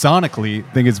just sonically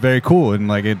think it's very cool, and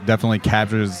like it definitely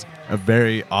captures a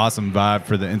very awesome vibe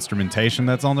for the instrumentation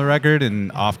that's on the record,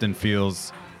 and often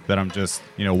feels that I'm just,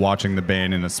 watching the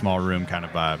band in a small room kind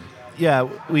of vibe. Yeah,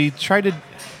 we tried to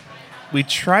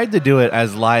do it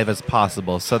as live as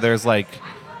possible. So there's like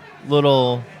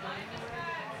little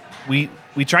we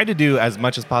tried to do as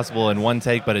much as possible in one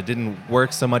take, but it didn't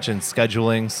work so much in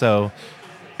scheduling. So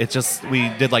it's just we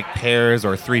did like pairs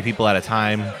or 3 people at a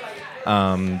time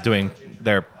doing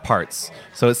their parts.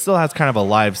 So it still has kind of a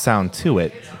live sound to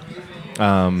it.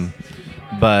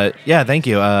 But yeah, thank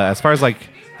you. As far as like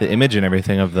the image and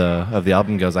everything of the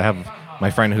album goes, I have my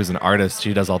friend who's an artist.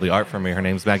 She does all the art for me. Her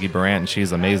name's Maggie Barant, and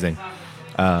she's amazing.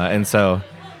 And so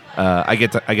I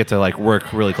get to like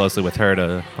work really closely with her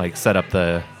to like set up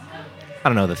the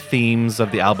themes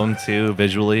of the album too,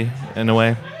 visually in a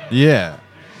way. Yeah,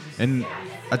 and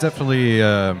I definitely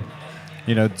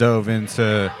dove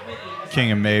into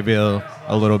King of Mayville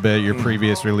a little bit, your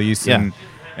previous release, Yeah.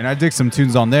 and I dig some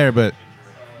tunes on there, but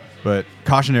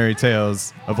Cautionary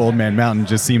Tales of Old Man Mountain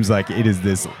just seems like it is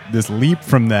this leap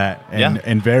from that,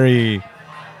 and very,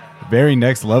 very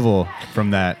next level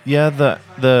from that. Yeah,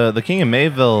 the King of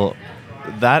Mayville,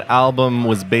 that album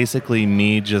was basically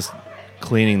me just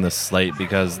cleaning the slate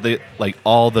because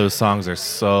all those songs are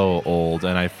so old,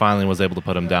 and I finally was able to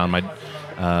put them down.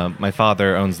 My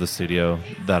father owns the studio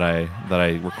that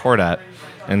I record at,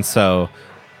 and so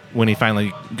when he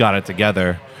finally got it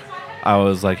together, I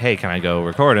was like, "Hey, can I go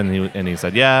record?" And he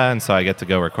said, "Yeah." And so I get to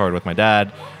go record with my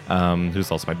dad, who's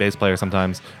also my bass player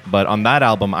sometimes. But on that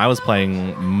album, I was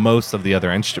playing most of the other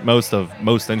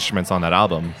most instruments on that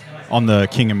album. On the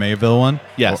King of Mayville one?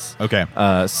 Yes. Okay.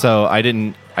 So I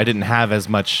didn't have as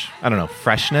much, I don't know,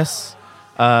 freshness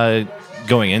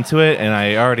going into it, and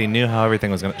I already knew how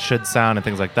everything should sound and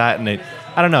things like that. And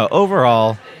I don't know.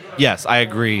 Overall, yes, I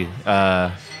agree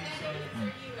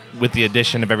with the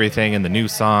addition of everything and the new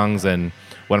songs and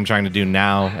what I'm trying to do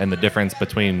now and the difference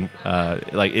between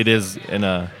it is in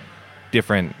a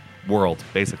different world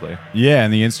basically. Yeah,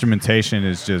 and the instrumentation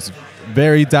is just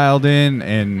very dialed in,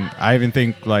 and I even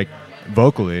think like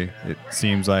vocally it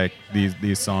seems like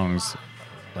these songs,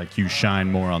 like you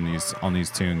shine more on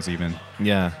these tunes even.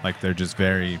 Yeah, like they're just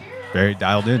very very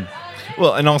dialed in.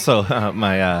 Well, and also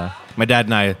my dad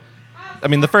and I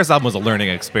mean, the first album was a learning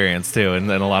experience too, in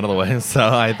a lot of the ways. So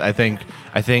I think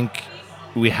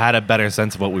we had a better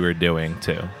sense of what we were doing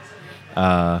too.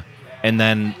 And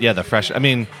then the fresh. I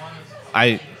mean,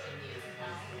 I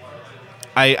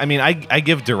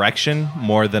give direction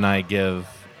more than I give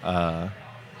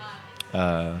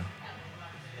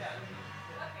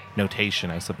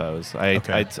notation, I suppose.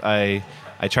 I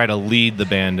try to lead the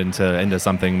band into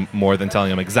something more than telling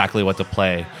them exactly what to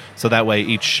play. So that way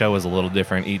each show is a little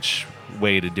different. Each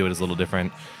way to do it is a little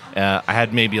different. I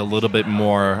had maybe a little bit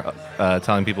more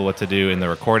telling people what to do in the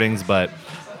recordings, but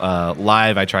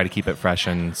live I try to keep it fresh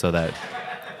and so that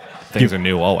things are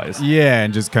new always. Yeah,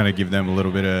 and just kind of give them a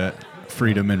little bit of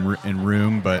freedom and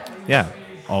room, but yeah,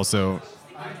 also,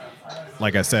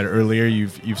 like I said earlier,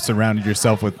 you've surrounded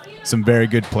yourself with some very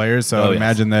good players, so I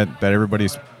imagine that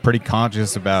everybody's pretty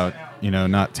conscious about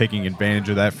not taking advantage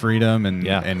of that freedom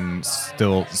and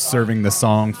still serving the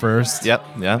song first. Yep.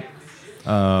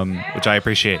 Which I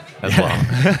appreciate as well.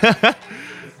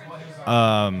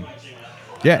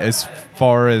 Yeah, as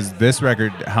far as this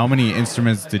record, how many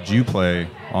instruments did you play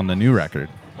on the new record?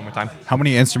 One more time. How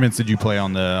many instruments did you play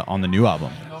on the new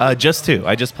album? Just two.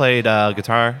 I just played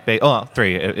guitar, bass. Oh,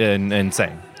 three, and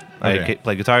sang. Okay. I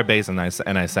played guitar, bass, and I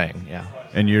sang. Yeah.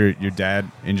 And your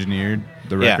dad engineered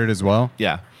the record as well?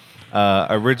 Yeah.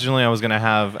 Originally, I was gonna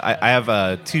have. I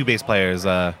have two bass players.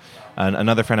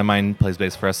 Another friend of mine plays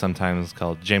bass for us sometimes,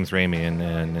 called James Ramey,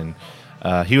 and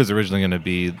he was originally going to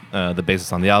be the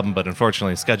bassist on the album, but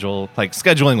unfortunately,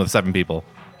 scheduling with 7 people,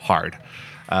 hard,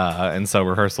 and so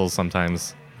rehearsals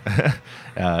sometimes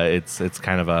it's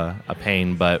kind of a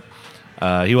pain. But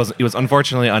he was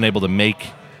unfortunately unable to make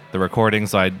the recording,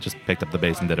 so I just picked up the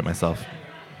bass and did it myself.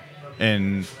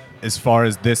 And as far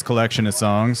as this collection of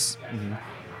songs,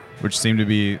 which seem to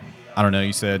be, I don't know,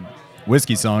 you said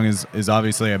Whiskey Song is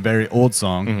obviously a very old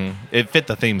song. Mm-hmm. It fit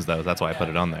the themes, though. That's why I put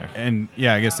it on there. And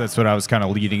yeah, I guess that's what I was kind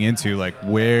of leading into. Like,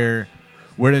 where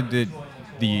did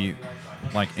the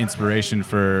inspiration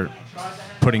for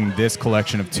putting this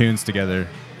collection of tunes together?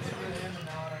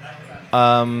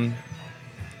 That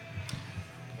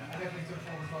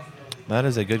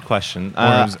is a good question.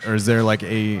 Or is there like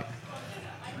a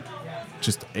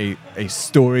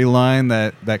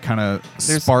storyline that kind of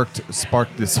sparked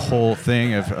this whole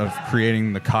thing of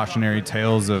creating the cautionary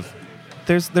tales of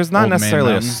there's not Old Man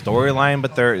necessarily a Mountain? storyline,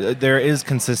 but there is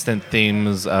consistent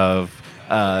themes of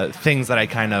things that I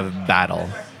kind of battle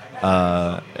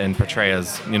and portray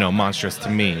as monstrous to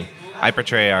me. I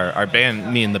portray our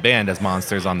band, me and the band, as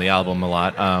monsters on the album a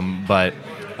lot, but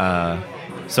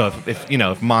so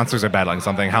if monsters are battling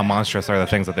something, how monstrous are the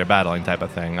things that they're battling, type of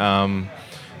thing.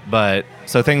 But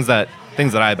so things that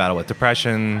I battle with: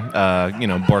 depression,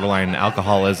 borderline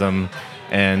alcoholism,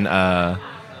 and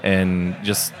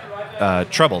just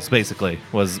troubles. Basically,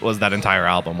 was that entire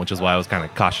album, which is why I was kind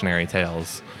of cautionary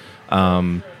tales.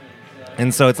 And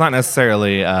so it's not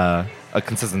necessarily a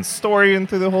consistent story and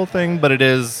through the whole thing, but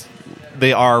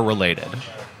they are related.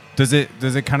 Does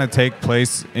it kind of take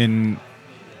place in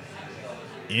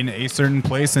a certain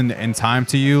place and time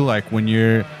to you? Like when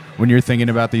you're thinking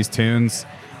about these tunes,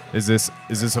 is this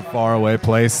a far away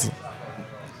place?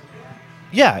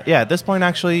 Yeah. At this point,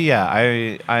 actually, yeah,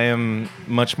 I am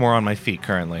much more on my feet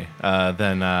currently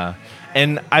than,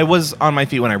 and I was on my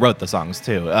feet when I wrote the songs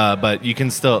too. But you can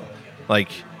still,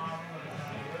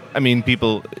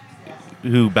 people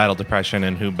who battle depression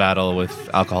and who battle with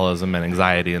alcoholism and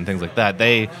anxiety and things like that,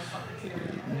 they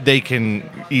can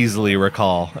easily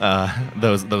recall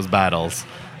those battles.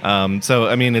 So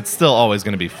it's still always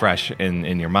going to be fresh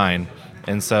in your mind,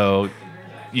 and so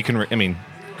you can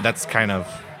that's kind of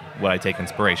what I take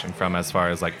inspiration from as far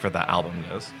as like for the album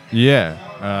goes.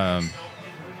 Yeah.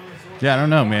 Yeah, I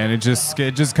don't know, man. It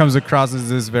just comes across as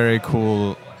this very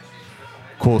cool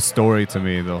story to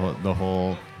me. The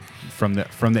whole from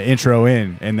the intro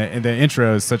in, and the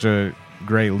intro is such a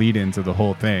great lead into the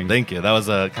whole thing. Thank you. That was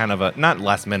a kind of a not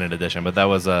last minute addition, but that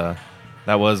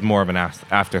was more of an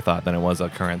afterthought than it was a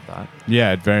current thought.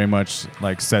 Yeah, it very much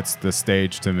like sets the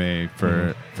stage to me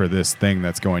for this thing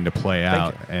that's going to play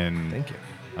out. you. And Thank you.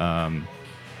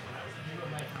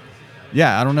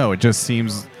 yeah, I don't know. It just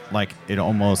seems like it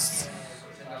almost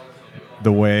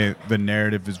the way the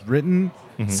narrative is written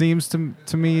seems to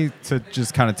me to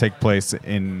just kind of take place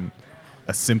in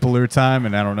a simpler time.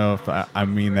 And I don't know if I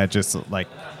mean that just like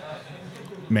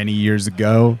many years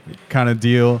ago kind of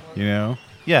deal, you know?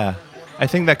 Yeah, I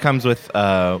think that comes with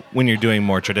when you're doing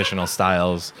more traditional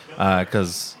styles.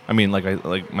 Because I mean,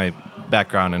 like my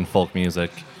background in folk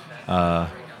music, I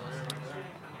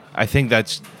think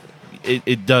that's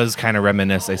it does kind of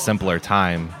reminisce a simpler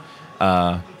time.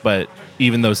 But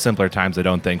even those simpler times, I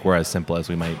don't think were as simple as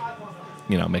we might,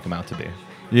 make them out to be.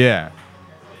 Yeah.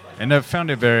 And I've found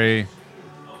it very,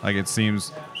 like, it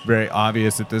seems very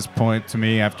obvious at this point to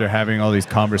me after having all these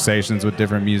conversations with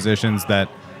different musicians that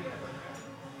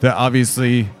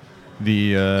obviously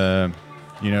the,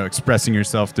 expressing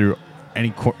yourself through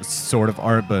any sort of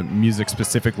art, but music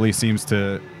specifically seems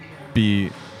to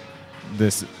be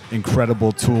this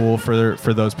incredible tool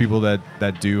for those people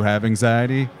that do have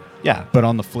anxiety. Yeah. But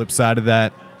on the flip side of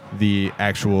that, the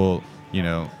actual,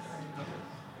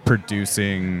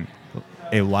 producing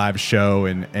a live show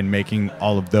and making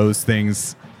all of those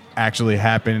things actually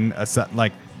happen,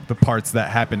 like the parts that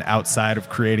happen outside of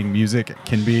creating music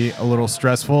can be a little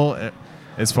stressful.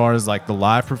 As far as like the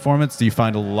live performance, do you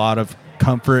find a lot of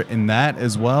comfort in that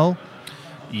as well?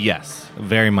 Yes,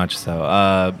 very much so.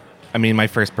 I mean, my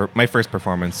first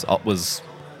performance was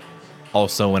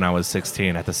also when I was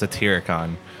 16 at the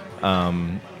Satyricon,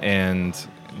 and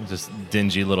just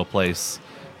dingy little place,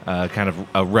 kind of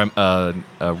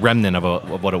a remnant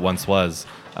of what it once was.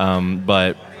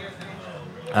 But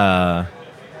I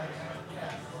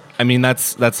mean,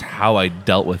 that's how I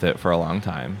dealt with it for a long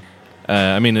time.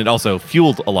 I mean, it also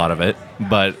fueled a lot of it,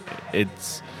 but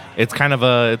it's kind of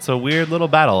it's a weird little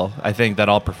battle, I think, that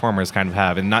all performers kind of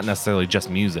have, and not necessarily just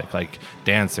music, like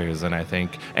dancers. And I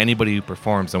think anybody who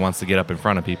performs and wants to get up in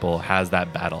front of people has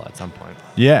that battle at some point.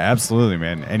 Yeah, absolutely,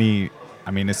 man.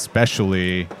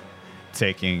 Especially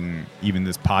taking even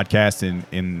this podcast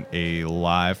in a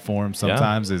live form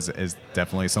sometimes is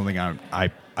definitely something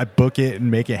I book it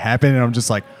and make it happen, and I'm just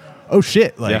like, oh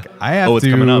shit, like I have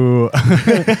to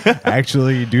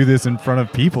actually do this in front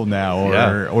of people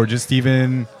now, or just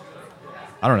even,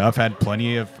 I don't know, I've had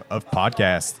plenty of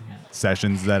podcast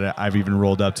sessions that I've even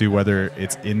rolled up to, whether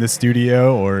it's in the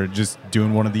studio or just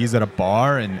doing one of these at a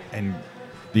bar, and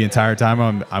the entire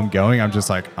time I'm going, I'm just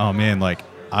like, oh man, like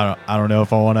I don't know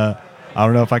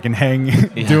if I can hang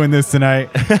doing this tonight.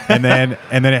 and then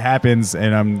it happens,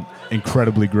 and I'm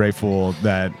incredibly grateful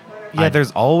that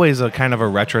there's always a kind of a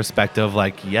retrospective,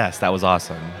 like, yes, that was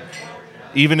awesome.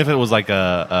 Even if it was like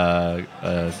a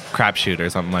crapshoot or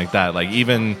something like that, like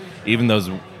even those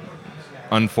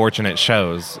unfortunate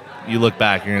shows, you look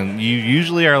back and you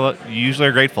usually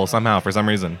are grateful somehow for some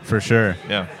reason. For sure.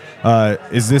 Yeah.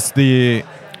 Is this the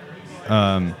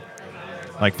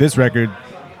like this record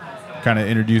kind of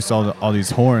introduced all these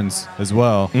horns as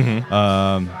well?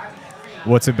 Mm-hmm.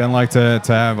 What's it been like to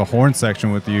have a horn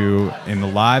section with you in the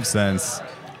live sense?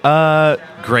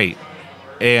 Great.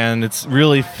 And it's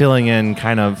really filling in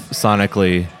kind of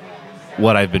sonically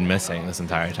what I've been missing this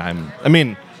entire time. I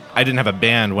mean, I didn't have a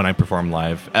band when I performed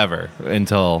live ever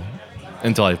until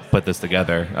I put this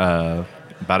together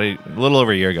about a little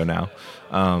over a year ago now.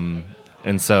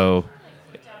 And so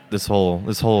this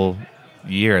whole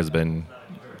year has been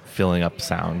filling up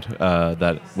sound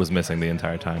that was missing the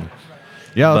entire time.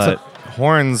 Yeah, but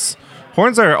horns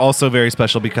are also very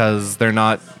special because they're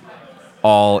not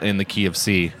all in the key of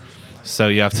C. So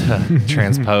you have to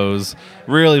transpose,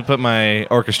 really put my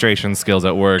orchestration skills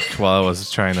at work while I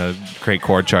was trying to create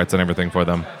chord charts and everything for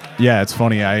them. Yeah, it's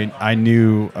funny. I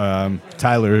knew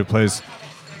Tyler, who plays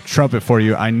trumpet for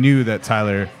you. I knew that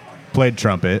Tyler played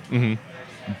trumpet,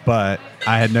 but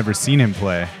I had never seen him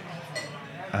play.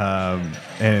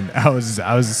 And I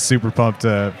was super pumped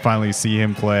to finally see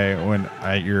him play when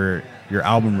at your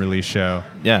album release show.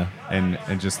 Yeah, and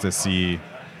just to see,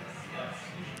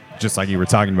 just like you were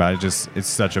talking about, it's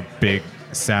such a big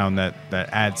sound that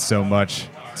adds so much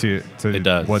to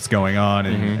what's going on,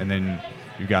 and then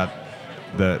you got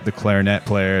the clarinet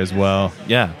player as well.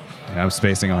 Yeah, I'm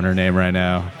spacing on her name right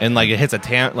now. and like it hits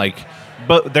a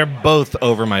but they're both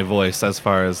over my voice as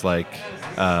far as like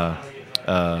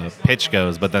pitch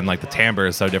goes, but then like the timbre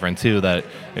is so different too that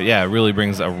it really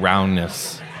brings a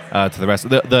roundness to the rest.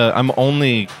 The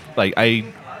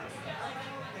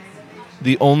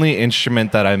only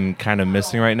instrument that I'm kind of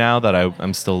missing right now that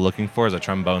I'm still looking for is a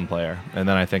trombone player, and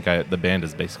then I think the band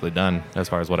is basically done as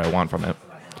far as what I want from it.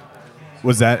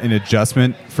 Was that an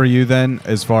adjustment for you then,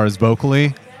 as far as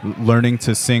vocally, learning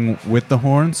to sing with the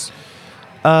horns?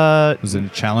 Was it a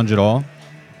challenge at all?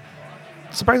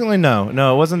 Surprisingly, no,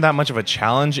 it wasn't that much of a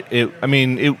challenge.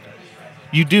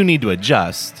 You do need to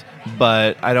adjust,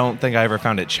 but I don't think I ever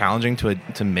found it challenging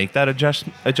to make that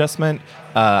adjustment.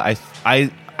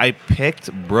 I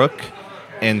picked Brooke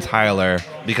and Tyler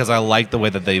because I like the way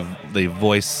that they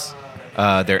voice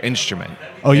their instrument.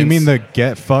 Oh, you And mean the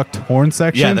Get Fucked horn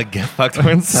section? yeah, the Get Fucked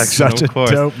Horn section. Such of a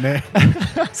course. dope name.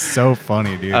 So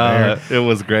funny, dude. It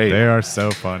was great. They are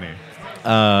so funny.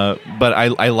 But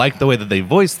I like the way that they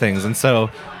voice things, and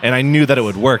I knew that it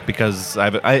would work because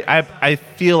I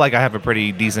feel like I have a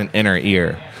pretty decent inner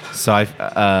ear. So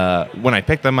when I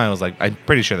picked them, I was like, I'm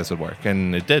pretty sure this would work,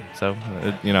 and it did. So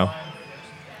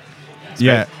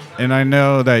Yeah, and I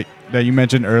know that you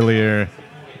mentioned earlier,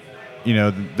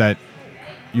 that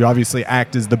you obviously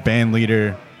act as the band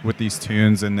leader with these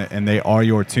tunes, and they are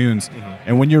your tunes. Mm-hmm.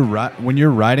 And when you're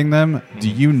writing them, do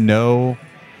you know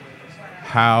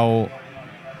how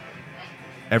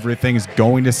everything's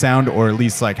going to sound, or at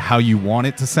least like how you want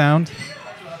it to sound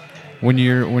when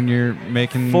you're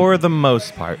making? for the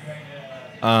most part,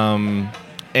 and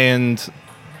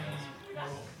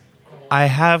I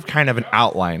have kind of an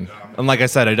outline. And like I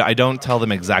said, I don't tell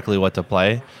them exactly what to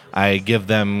play. I give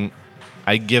them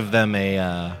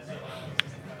a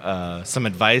some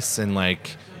advice and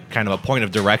like kind of a point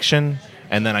of direction,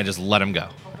 and then I just let them go.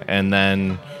 And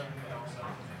then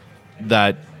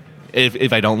that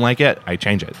if I don't like it, I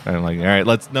change it. And I'm like, all right,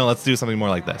 let's do something more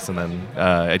like this. And then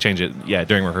I change it,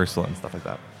 during rehearsal and stuff like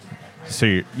that. So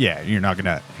you're not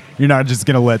just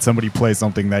gonna let somebody play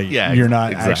something that Yeah, you're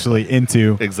not exactly. actually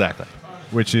into, Exactly.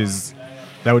 which is.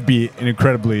 That would be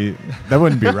that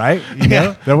wouldn't be right, you know?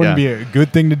 Yeah. That wouldn't Yeah. be a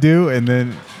good thing to do. And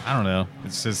then, I don't know.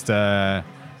 It's just, I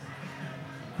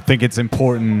think it's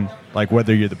important, like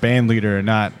whether you're the band leader or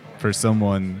not, for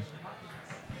someone,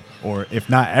 or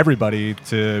if not everybody,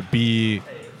 to be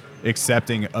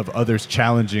accepting of others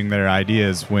challenging their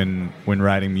ideas when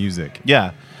writing music.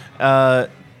 Yeah.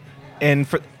 And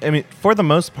for the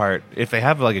most part, if they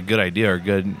have like a good idea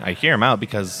I hear them out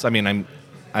because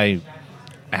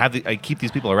I keep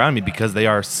these people around me because they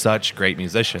are such great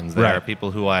musicians. They Right. are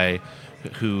people who I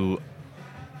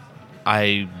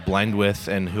blend with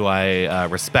and who I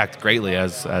respect greatly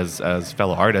as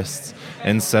fellow artists.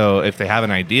 And so if they have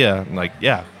an idea, I'm like,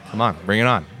 yeah, come on, bring it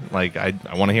on. Like I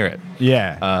want to hear it.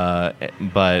 Yeah.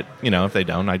 But if they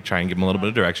don't, I try and give them a little bit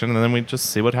of direction, and then we just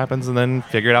see what happens and then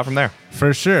figure it out from there.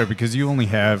 For sure, because you only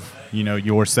have,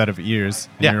 your set of ears.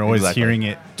 And Yeah, you're always exactly. hearing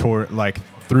it through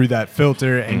that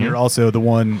filter, and Mm-hmm. you're also the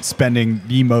one spending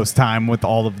the most time with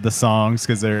all of the songs,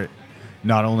 because they're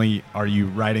not only are you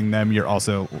writing them, you're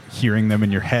also hearing them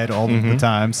in your head all Mm-hmm. of the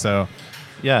time. So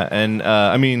Yeah, and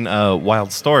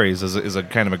Wild Stories is a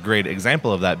kind of a great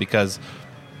example of that because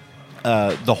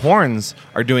the horns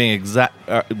are doing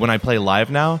when I play live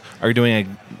now are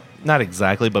doing not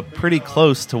exactly, but pretty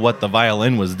close to what the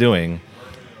violin was doing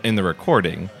in the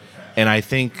recording, and I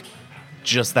think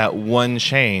just that one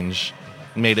change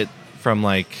made it from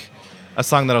like a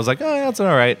song that I was like, oh, that's all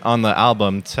right on the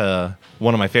album to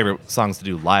one of my favorite songs to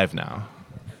do live now.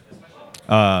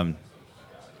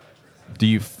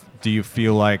 do you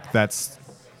feel like that's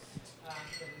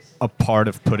a part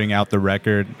of putting out the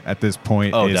record at this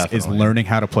point? Oh, is definitely. learning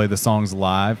how to play the songs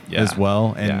live Yeah. as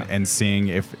well, and Yeah. and seeing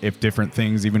if different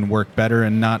things even work better,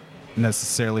 and not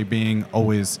necessarily being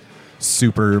always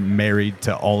super married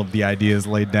to all of the ideas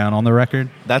laid down on the record.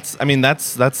 That's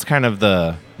kind of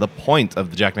the point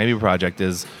of the Jack Maybe project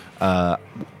is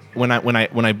when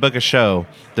I book a show,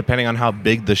 depending on how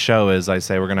big the show is, I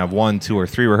say we're gonna have 1, 2, or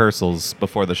 3 rehearsals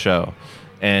before the show,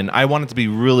 and I want it to be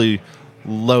really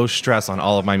low stress on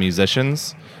all of my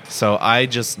musicians. So I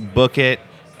just book it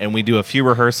and we do a few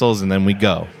rehearsals and then we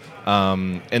go.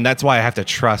 And that's why I have to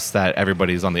trust that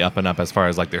everybody's on the up and up as far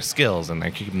as like their skills and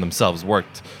they're keeping themselves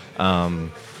worked.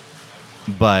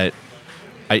 But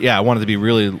I want it to be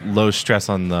really low stress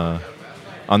on the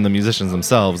musicians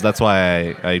themselves. That's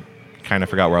why I kind of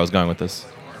forgot where I was going with this.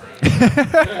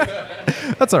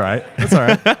 That's all right. That's all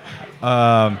right.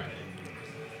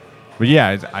 But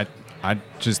yeah, I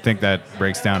just think that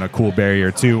breaks down a cool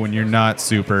barrier too, when you're not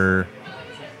super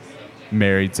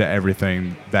married to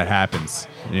everything that happens,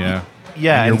 you know.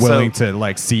 Yeah, and and you're so- willing to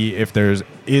like see if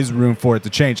is room for it to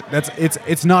change.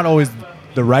 It's not always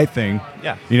the right thing.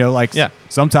 Yeah. You know, like Yeah.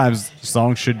 sometimes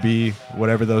songs should be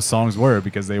whatever those songs were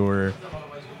because they were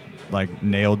like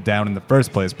nailed down in the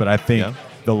first place. But I think Yeah.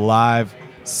 the live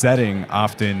setting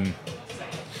often.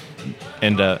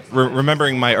 And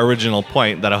remembering my original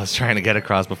point that I was trying to get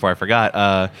across before I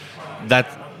forgot,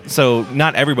 so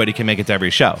not everybody can make it to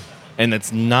every show, and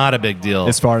it's not a big deal.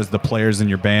 As far as the players in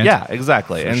your band, Yeah,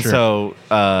 exactly. For And sure.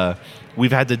 so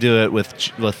we've had to do it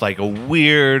with like a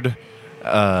weird,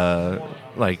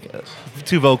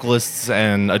 two vocalists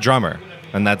and a drummer,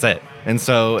 and that's it. And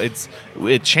so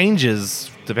it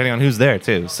changes depending on who's there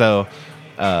too. So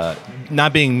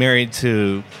not being married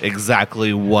to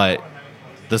exactly what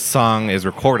the song is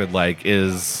recorded like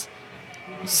is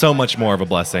so much more of a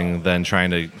blessing than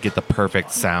trying to get the perfect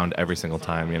sound every single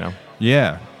time, you know?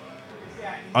 Yeah.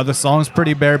 Are the songs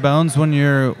pretty bare bones when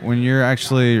you're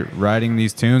actually writing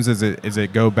these tunes? Is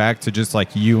it go back to just like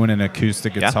you and an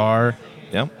acoustic Yeah. guitar?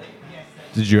 Yeah.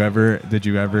 Did you ever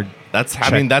That's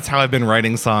check- that's how I've been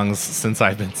writing songs since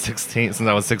I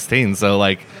was 16. So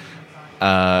like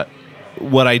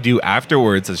what I do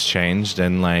afterwards has changed,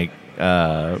 and like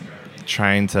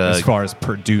trying to as far as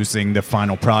producing the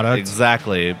final product?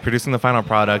 exactly producing the final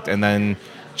product, and then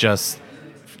just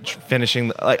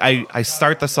finishing I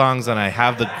start the songs and I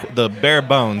have the bare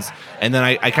bones, and then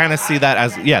I kind of see that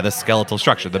as the skeletal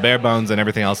structure. The bare bones and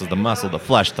everything else is the muscle, the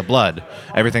flesh, the blood,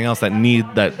 everything else that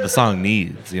the song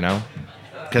needs, you know?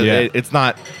 Because Yeah. it's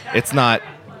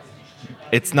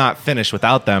not finished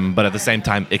without them, but at the same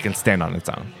time it can stand on its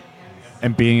own.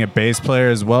 And being a bass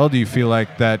player as well, do you feel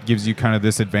like that gives you kind of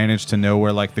this advantage to know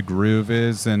where like the groove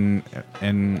is and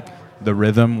the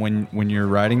rhythm when you're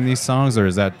writing these songs, or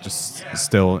is that just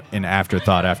still an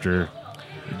afterthought after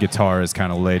guitar is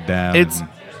kind of laid down?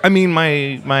 I mean,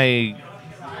 my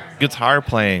guitar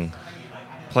playing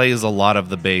plays a lot of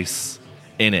the bass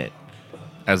in it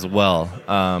as well.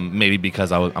 Maybe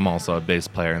because I'm also a bass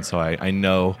player, and so I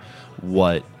know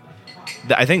what.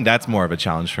 I think that's more of a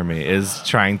challenge for me, is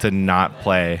trying to not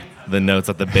play the notes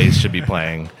that the bass should be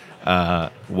playing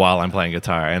while I'm playing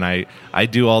guitar. And I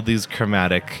do all these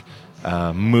chromatic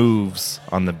moves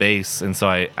on the bass, and so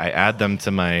I add them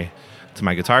to my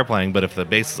guitar playing. But if the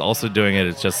bass is also doing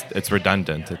it, it's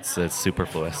redundant. It's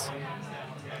superfluous.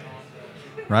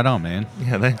 Right on, man.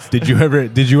 Yeah, thanks. Did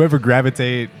you ever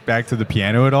gravitate back to the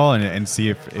piano at all and see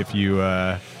if you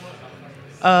had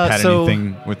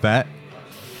anything with that?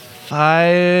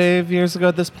 5 years ago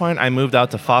at this point, I moved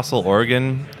out to Fossil,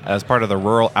 Oregon as part of the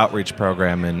Rural Outreach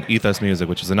Program in Ethos Music,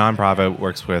 which is a nonprofit,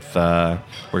 works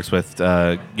with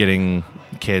getting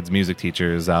kids music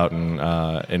teachers out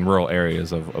in rural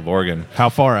areas of Oregon. How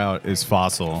far out is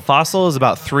Fossil? Fossil is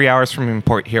about 3 hours from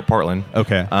here, Portland.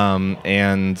 Okay.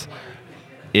 And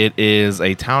it is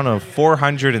a town of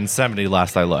 470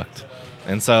 last I looked.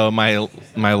 And so my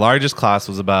largest class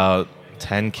was about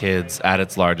 10 kids at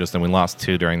its largest, and we lost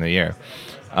 2 during the year.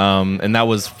 And that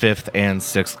was 5th and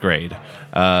 6th grade.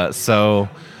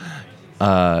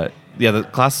 The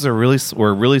classes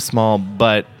were really small,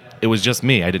 but it was just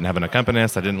me. I didn't have an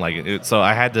accompanist. I didn't like it. So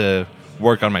I had to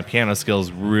work on my piano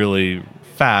skills really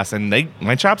fast, and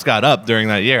my chops got up during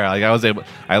that year. Like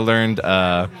I learned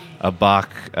a Bach,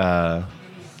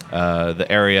 the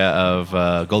area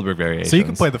of Goldberg variations. So you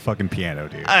can play the fucking piano,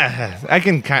 dude. I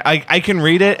can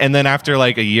read it, and then after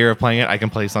like a year of playing it, I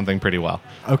can play something pretty well.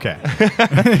 Okay.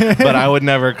 But I would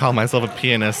never call myself a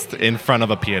pianist in front of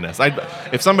a pianist.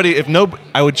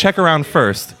 I would check around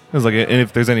first. It was like, and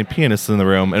if there's any pianists in the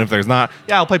room, and if there's not,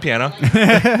 I'll play piano.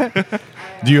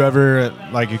 Do you ever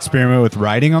like experiment with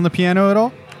writing on the piano at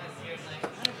all?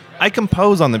 I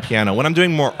compose on the piano when I'm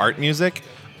doing more art music.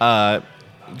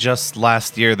 Just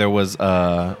last year, there was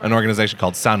an organization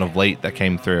called Sound of Late that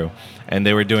came through, and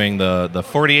they were doing the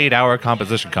 48-hour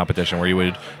composition competition where you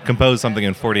would compose something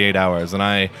in 48 hours. And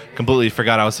I completely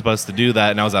forgot I was supposed to do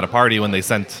that, and I was at a party when they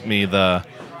sent me the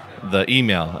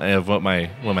email of what my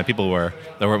people were,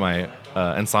 or what my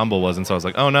ensemble was, and so I was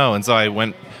like, oh no. And so I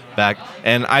went back,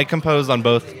 and I composed on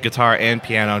both guitar and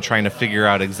piano, trying to figure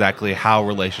out exactly how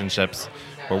relationships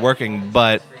were working.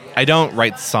 But I don't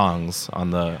write songs on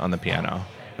the piano.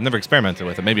 I've never experimented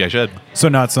with it. Maybe I should. So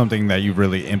not something that you've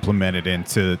really implemented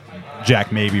into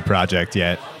Jack Maybe project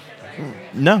yet.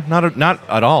 No, not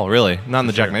at all, really. Not in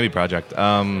the Sure. Jack Maybe project.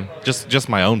 Just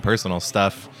my own personal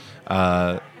stuff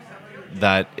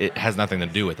that it has nothing to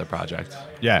do with the project.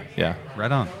 Yeah. Yeah.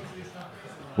 Right on.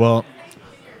 Well,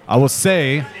 I will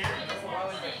say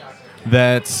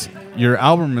that your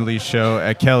album release show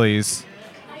at Kelly's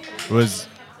was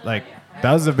like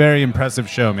That was a very impressive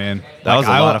show, man. That was a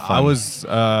lot of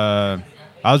fun.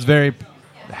 I was very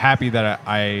happy that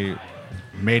I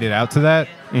made it out to that.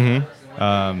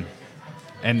 Mm-hmm.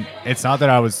 And it's not that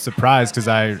I was surprised because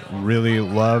I really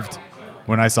loved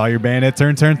when I saw your band at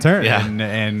Turn.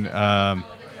 Yeah.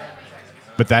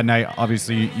 But that night,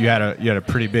 obviously, you had a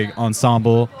pretty big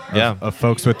ensemble of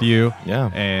folks with you. Yeah.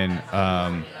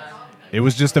 And it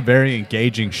was just a very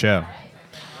engaging show.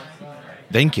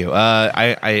 Thank you.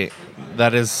 I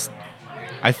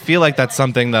feel like that's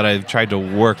something that I've tried to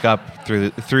work up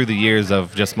through the years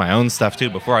of just my own stuff too.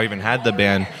 Before I even had the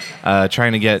band,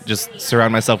 trying to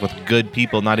surround myself with good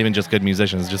people, not even just good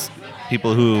musicians, just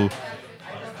people who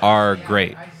are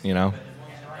great. You know.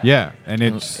 Yeah, and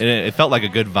it felt like a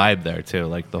good vibe there too.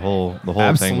 Like the whole thing.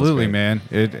 Absolutely, was great. man.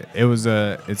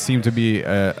 It seemed to be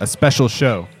a special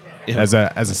show as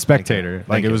a spectator.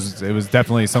 Thank It you. was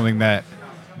definitely something that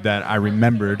I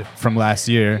remembered from last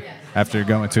year after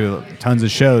going to tons of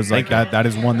shows. Like Thank you. that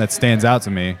is one that stands out to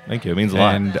me. Thank you. It means a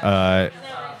lot. And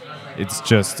it's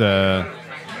just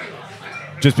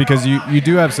because you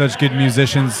do have such good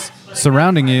musicians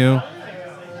surrounding you.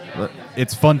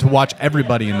 It's fun to watch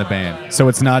everybody in the band. So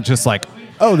it's not just like,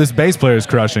 oh, this bass player is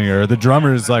crushing or the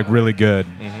drummer is like really good.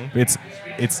 Mm-hmm.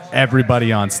 It's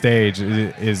everybody on stage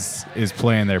is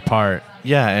playing their part.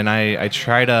 Yeah, and I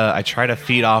try to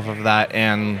feed off of that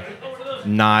and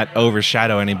not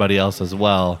overshadow anybody else as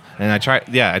well. And I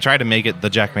try to make it the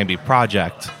Jack Maybe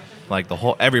project. Like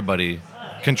everybody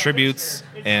contributes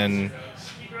and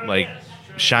like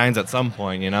shines at some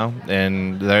point, you know?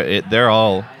 And they're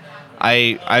all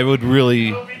I'd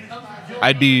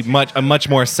be a much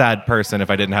more sad person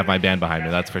if I didn't have my band behind me,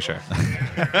 that's for sure.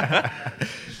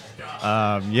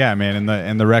 Yeah, man,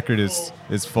 and the record is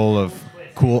full of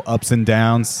cool ups and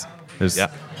downs.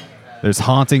 There's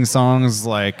haunting songs,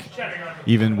 like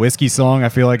even Whiskey Song I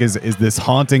feel like is this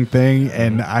haunting thing,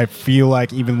 and I feel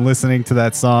like even listening to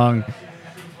that song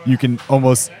you can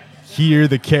almost hear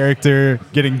the character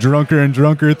getting drunker and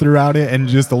drunker throughout it and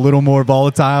just a little more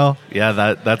volatile. Yeah,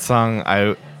 that song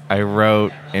I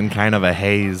wrote in kind of a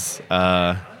haze.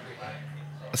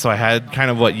 So I had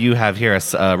kind of what you have here,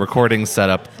 a recording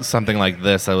setup, something like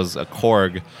this. I was a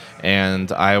Korg,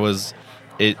 and I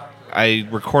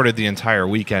recorded the entire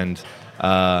weekend,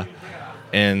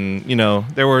 and you know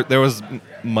there was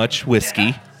much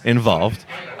whiskey involved,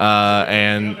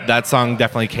 and that song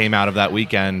definitely came out of that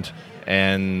weekend,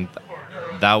 and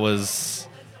that was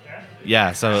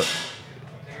so.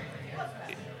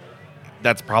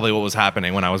 That's probably what was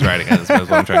happening when I was writing it. Is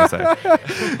what I'm trying to say.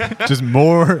 Just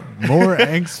more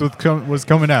angst was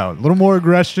coming out. A little more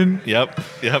aggression. Yep.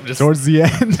 Just towards the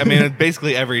end. I mean,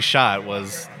 basically every shot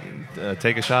was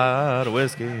take a shot of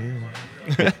whiskey.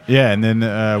 Yeah, and then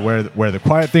where the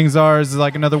quiet things are is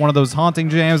like another one of those haunting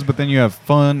jams. But then you have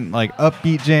fun, like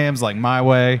upbeat jams, like My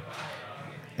Way,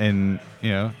 and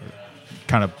you know,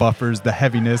 kind of buffers the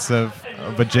heaviness of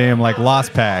a jam like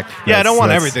Lost Pack. Yeah, I don't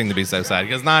want everything to be so sad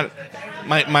because my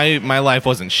life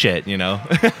wasn't shit, you know.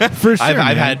 For sure,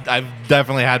 I've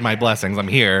definitely had my blessings. I'm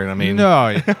here. I mean,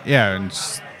 yeah, and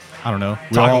just, I don't know.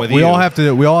 We all have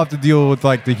to deal with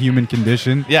like the human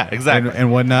condition. Yeah, exactly,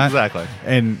 and whatnot. Exactly.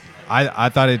 And I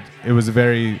thought it was a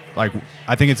very I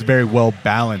think it's a very well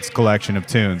balanced collection of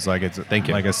tunes. Like it's Thank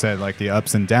you. Like I said, like the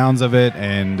ups and downs of it,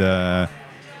 and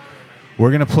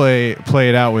we're gonna play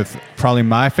it out with probably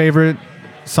my favorite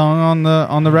song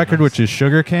on the record, which is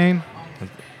Sugarcane.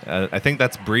 I think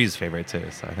that's Bree's favorite too,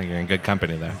 so I think you're in good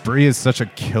company there. Bree is such a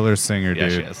killer singer, Yeah,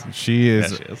 dude. she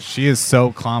is. She is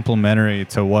so complimentary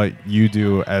to what you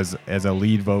do as a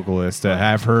lead vocalist. To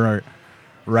have her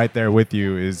right there with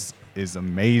you is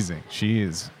amazing. She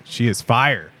is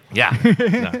fire. Yeah.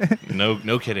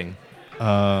 No kidding.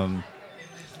 Yeah,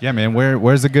 man.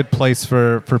 Where's a good place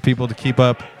for people to keep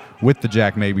up with the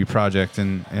Jack Maybe project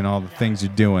and all the things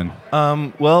you're doing?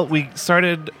 Well, we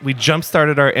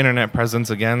jump-started our internet presence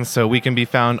again, so we can be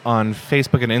found on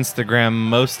Facebook and Instagram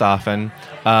most often.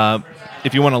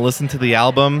 If you want to listen to the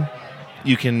album,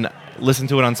 you can listen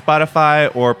to it on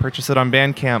Spotify or purchase it on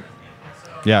Bandcamp.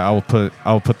 Yeah, I will put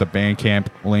the Bandcamp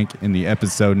link in the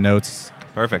episode notes.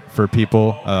 Perfect. For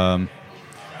people. Yeah,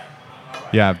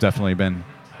 I've definitely been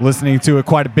listening to it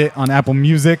quite a bit on Apple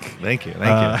Music. Thank you.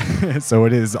 So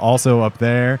it is also up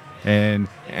there, and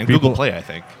Google Play, I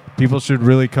think. People should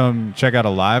really come check out a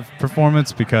live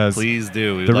performance because please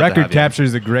do. The record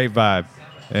captures a great vibe,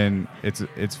 and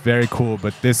it's very cool.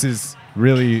 But this is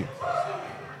really,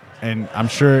 and I'm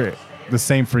sure the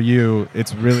same for you.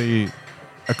 It's really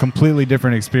a completely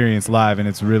different experience live, and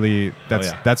it's really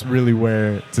that's really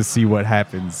where to see what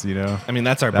happens. You know. I mean,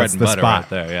 that's our bread and butter right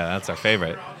there. Yeah, that's our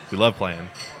favorite. We love playing.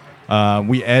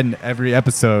 we end every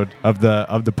episode of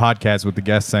the podcast with the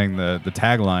guest saying the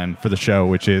tagline for the show,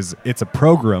 which is "It's a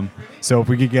program." So if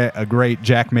we could get a great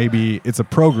Jack Maybe "It's a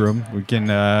program," we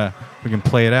can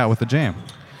play it out with the jam.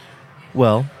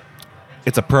 Well,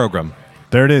 it's a program.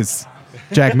 There it is,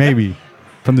 Jack Maybe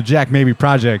from the Jack Maybe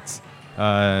Project.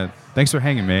 Thanks for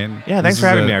hanging, man. Yeah, thanks This for is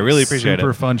having a me. I really appreciate it.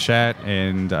 Super fun chat,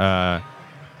 and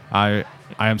I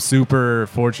am super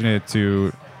fortunate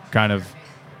to kind of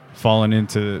fallen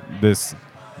into this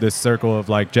circle of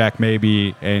like Jack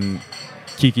Maybe and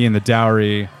Kiki and the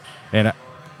Dowry, and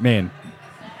man,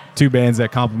 two bands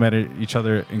that complemented each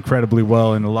other incredibly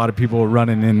well, and a lot of people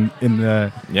running in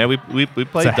the Yeah, we play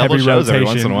It's a double heavy shows every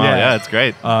once in a rotation, while. yeah. Yeah, it's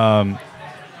great.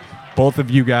 both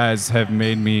of you guys have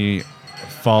made me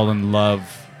fall in love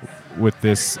with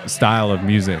this style of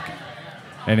music.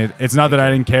 And it's not that I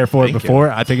didn't care for it Thank you.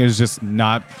 before. I think it was just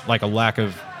not like a lack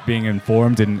of being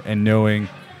informed and knowing,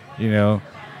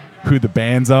 who the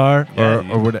bands are Yeah,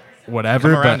 or whatever.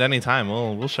 Come around but anytime.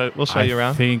 We'll show you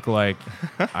around.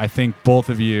 I think both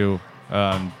of you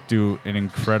do an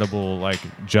incredible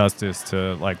justice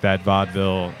to that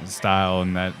vaudeville style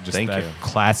and that Thank you.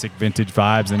 classic vintage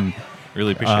vibes, and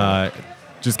Really appreciate it.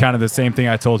 just kind of the same thing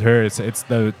I told her. It's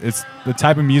the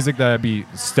type of music that I'd be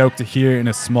stoked to hear in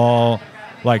a small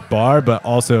bar, but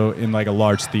also in a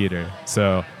large theater.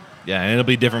 So Yeah, and it'll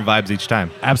be different vibes each time.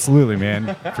 absolutely,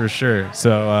 man, for sure.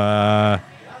 So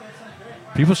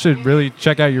people should really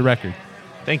check out your record.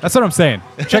 Thank you. That's what I'm saying.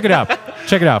 Check it out.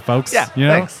 Check it out, folks. Yeah,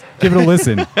 thanks. Give it a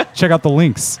listen. Check out the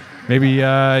links. Maybe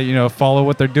follow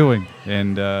what they're doing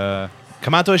and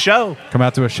Come out to a show. come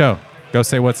out to a show. Go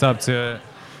say what's up to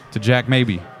Jack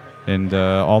Maybe and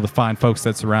all the fine folks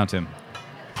that surround him.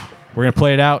 We're gonna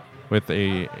play it out with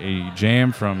a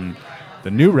jam from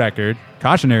the new record,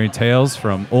 Cautionary Tales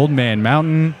from Old Man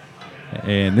Mountain,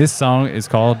 and this song is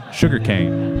called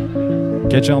Sugarcane.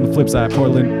 Catch you on the flip side,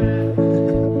 Portland.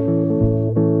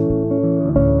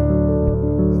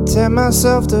 Tear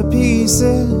myself to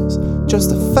pieces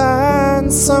just to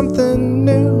find something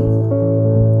new.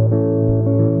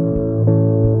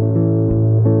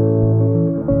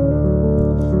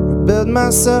 Rebuild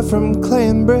myself from clay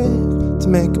and brick to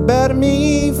make a better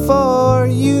me for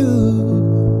you.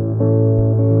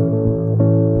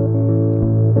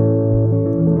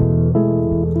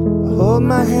 I hold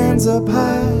my hands up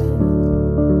high,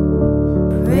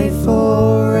 pray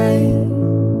for rain.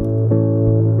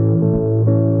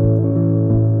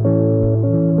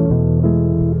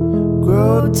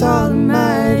 Grow tall and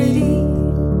mighty,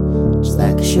 just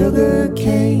like a sugar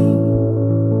cane.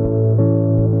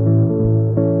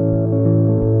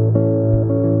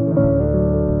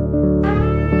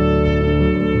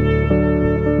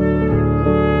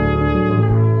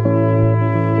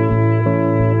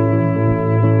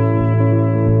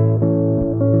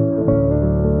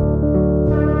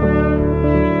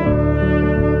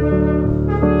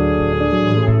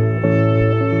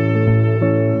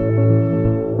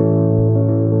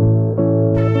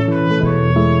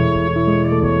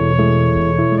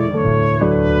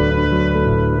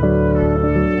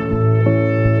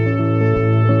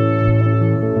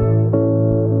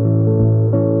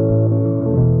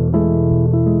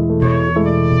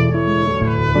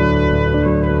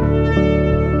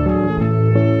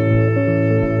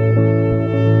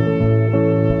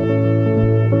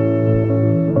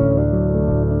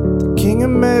 King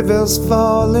of Mayville's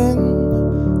fallen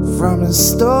from his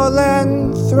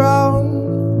stolen throne.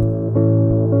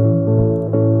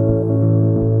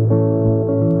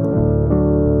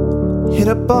 Hit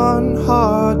up on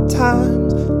hard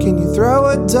times, can you throw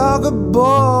a dog a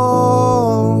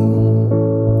bone?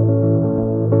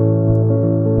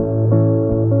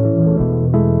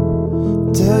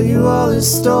 Tell you all his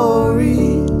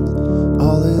stories,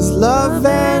 all his love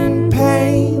and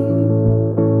pain.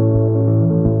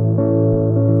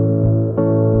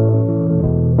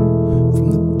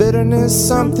 Bitterness,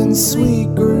 something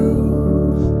sweet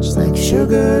grew, just like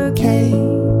sugar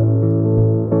cane.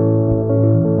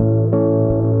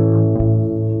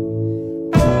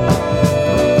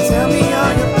 Tell me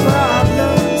all your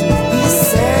problems, he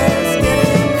says,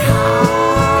 getting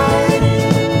high.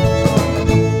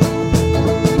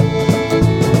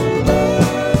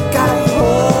 Got a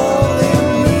hole in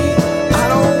me, I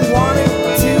don't want it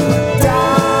to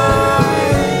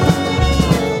die.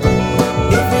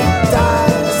 If it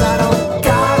dies, I don't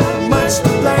got much to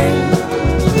blame.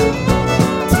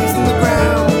 Tears in the ground.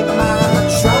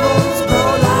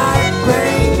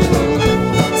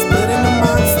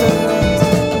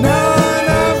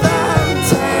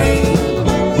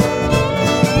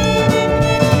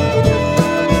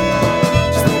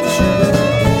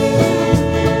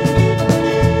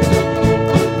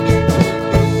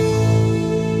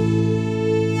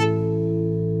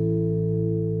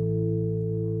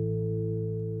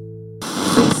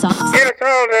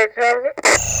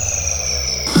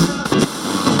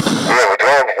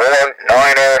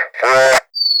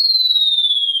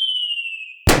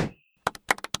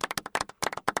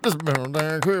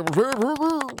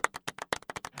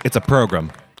 It's a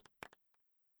program.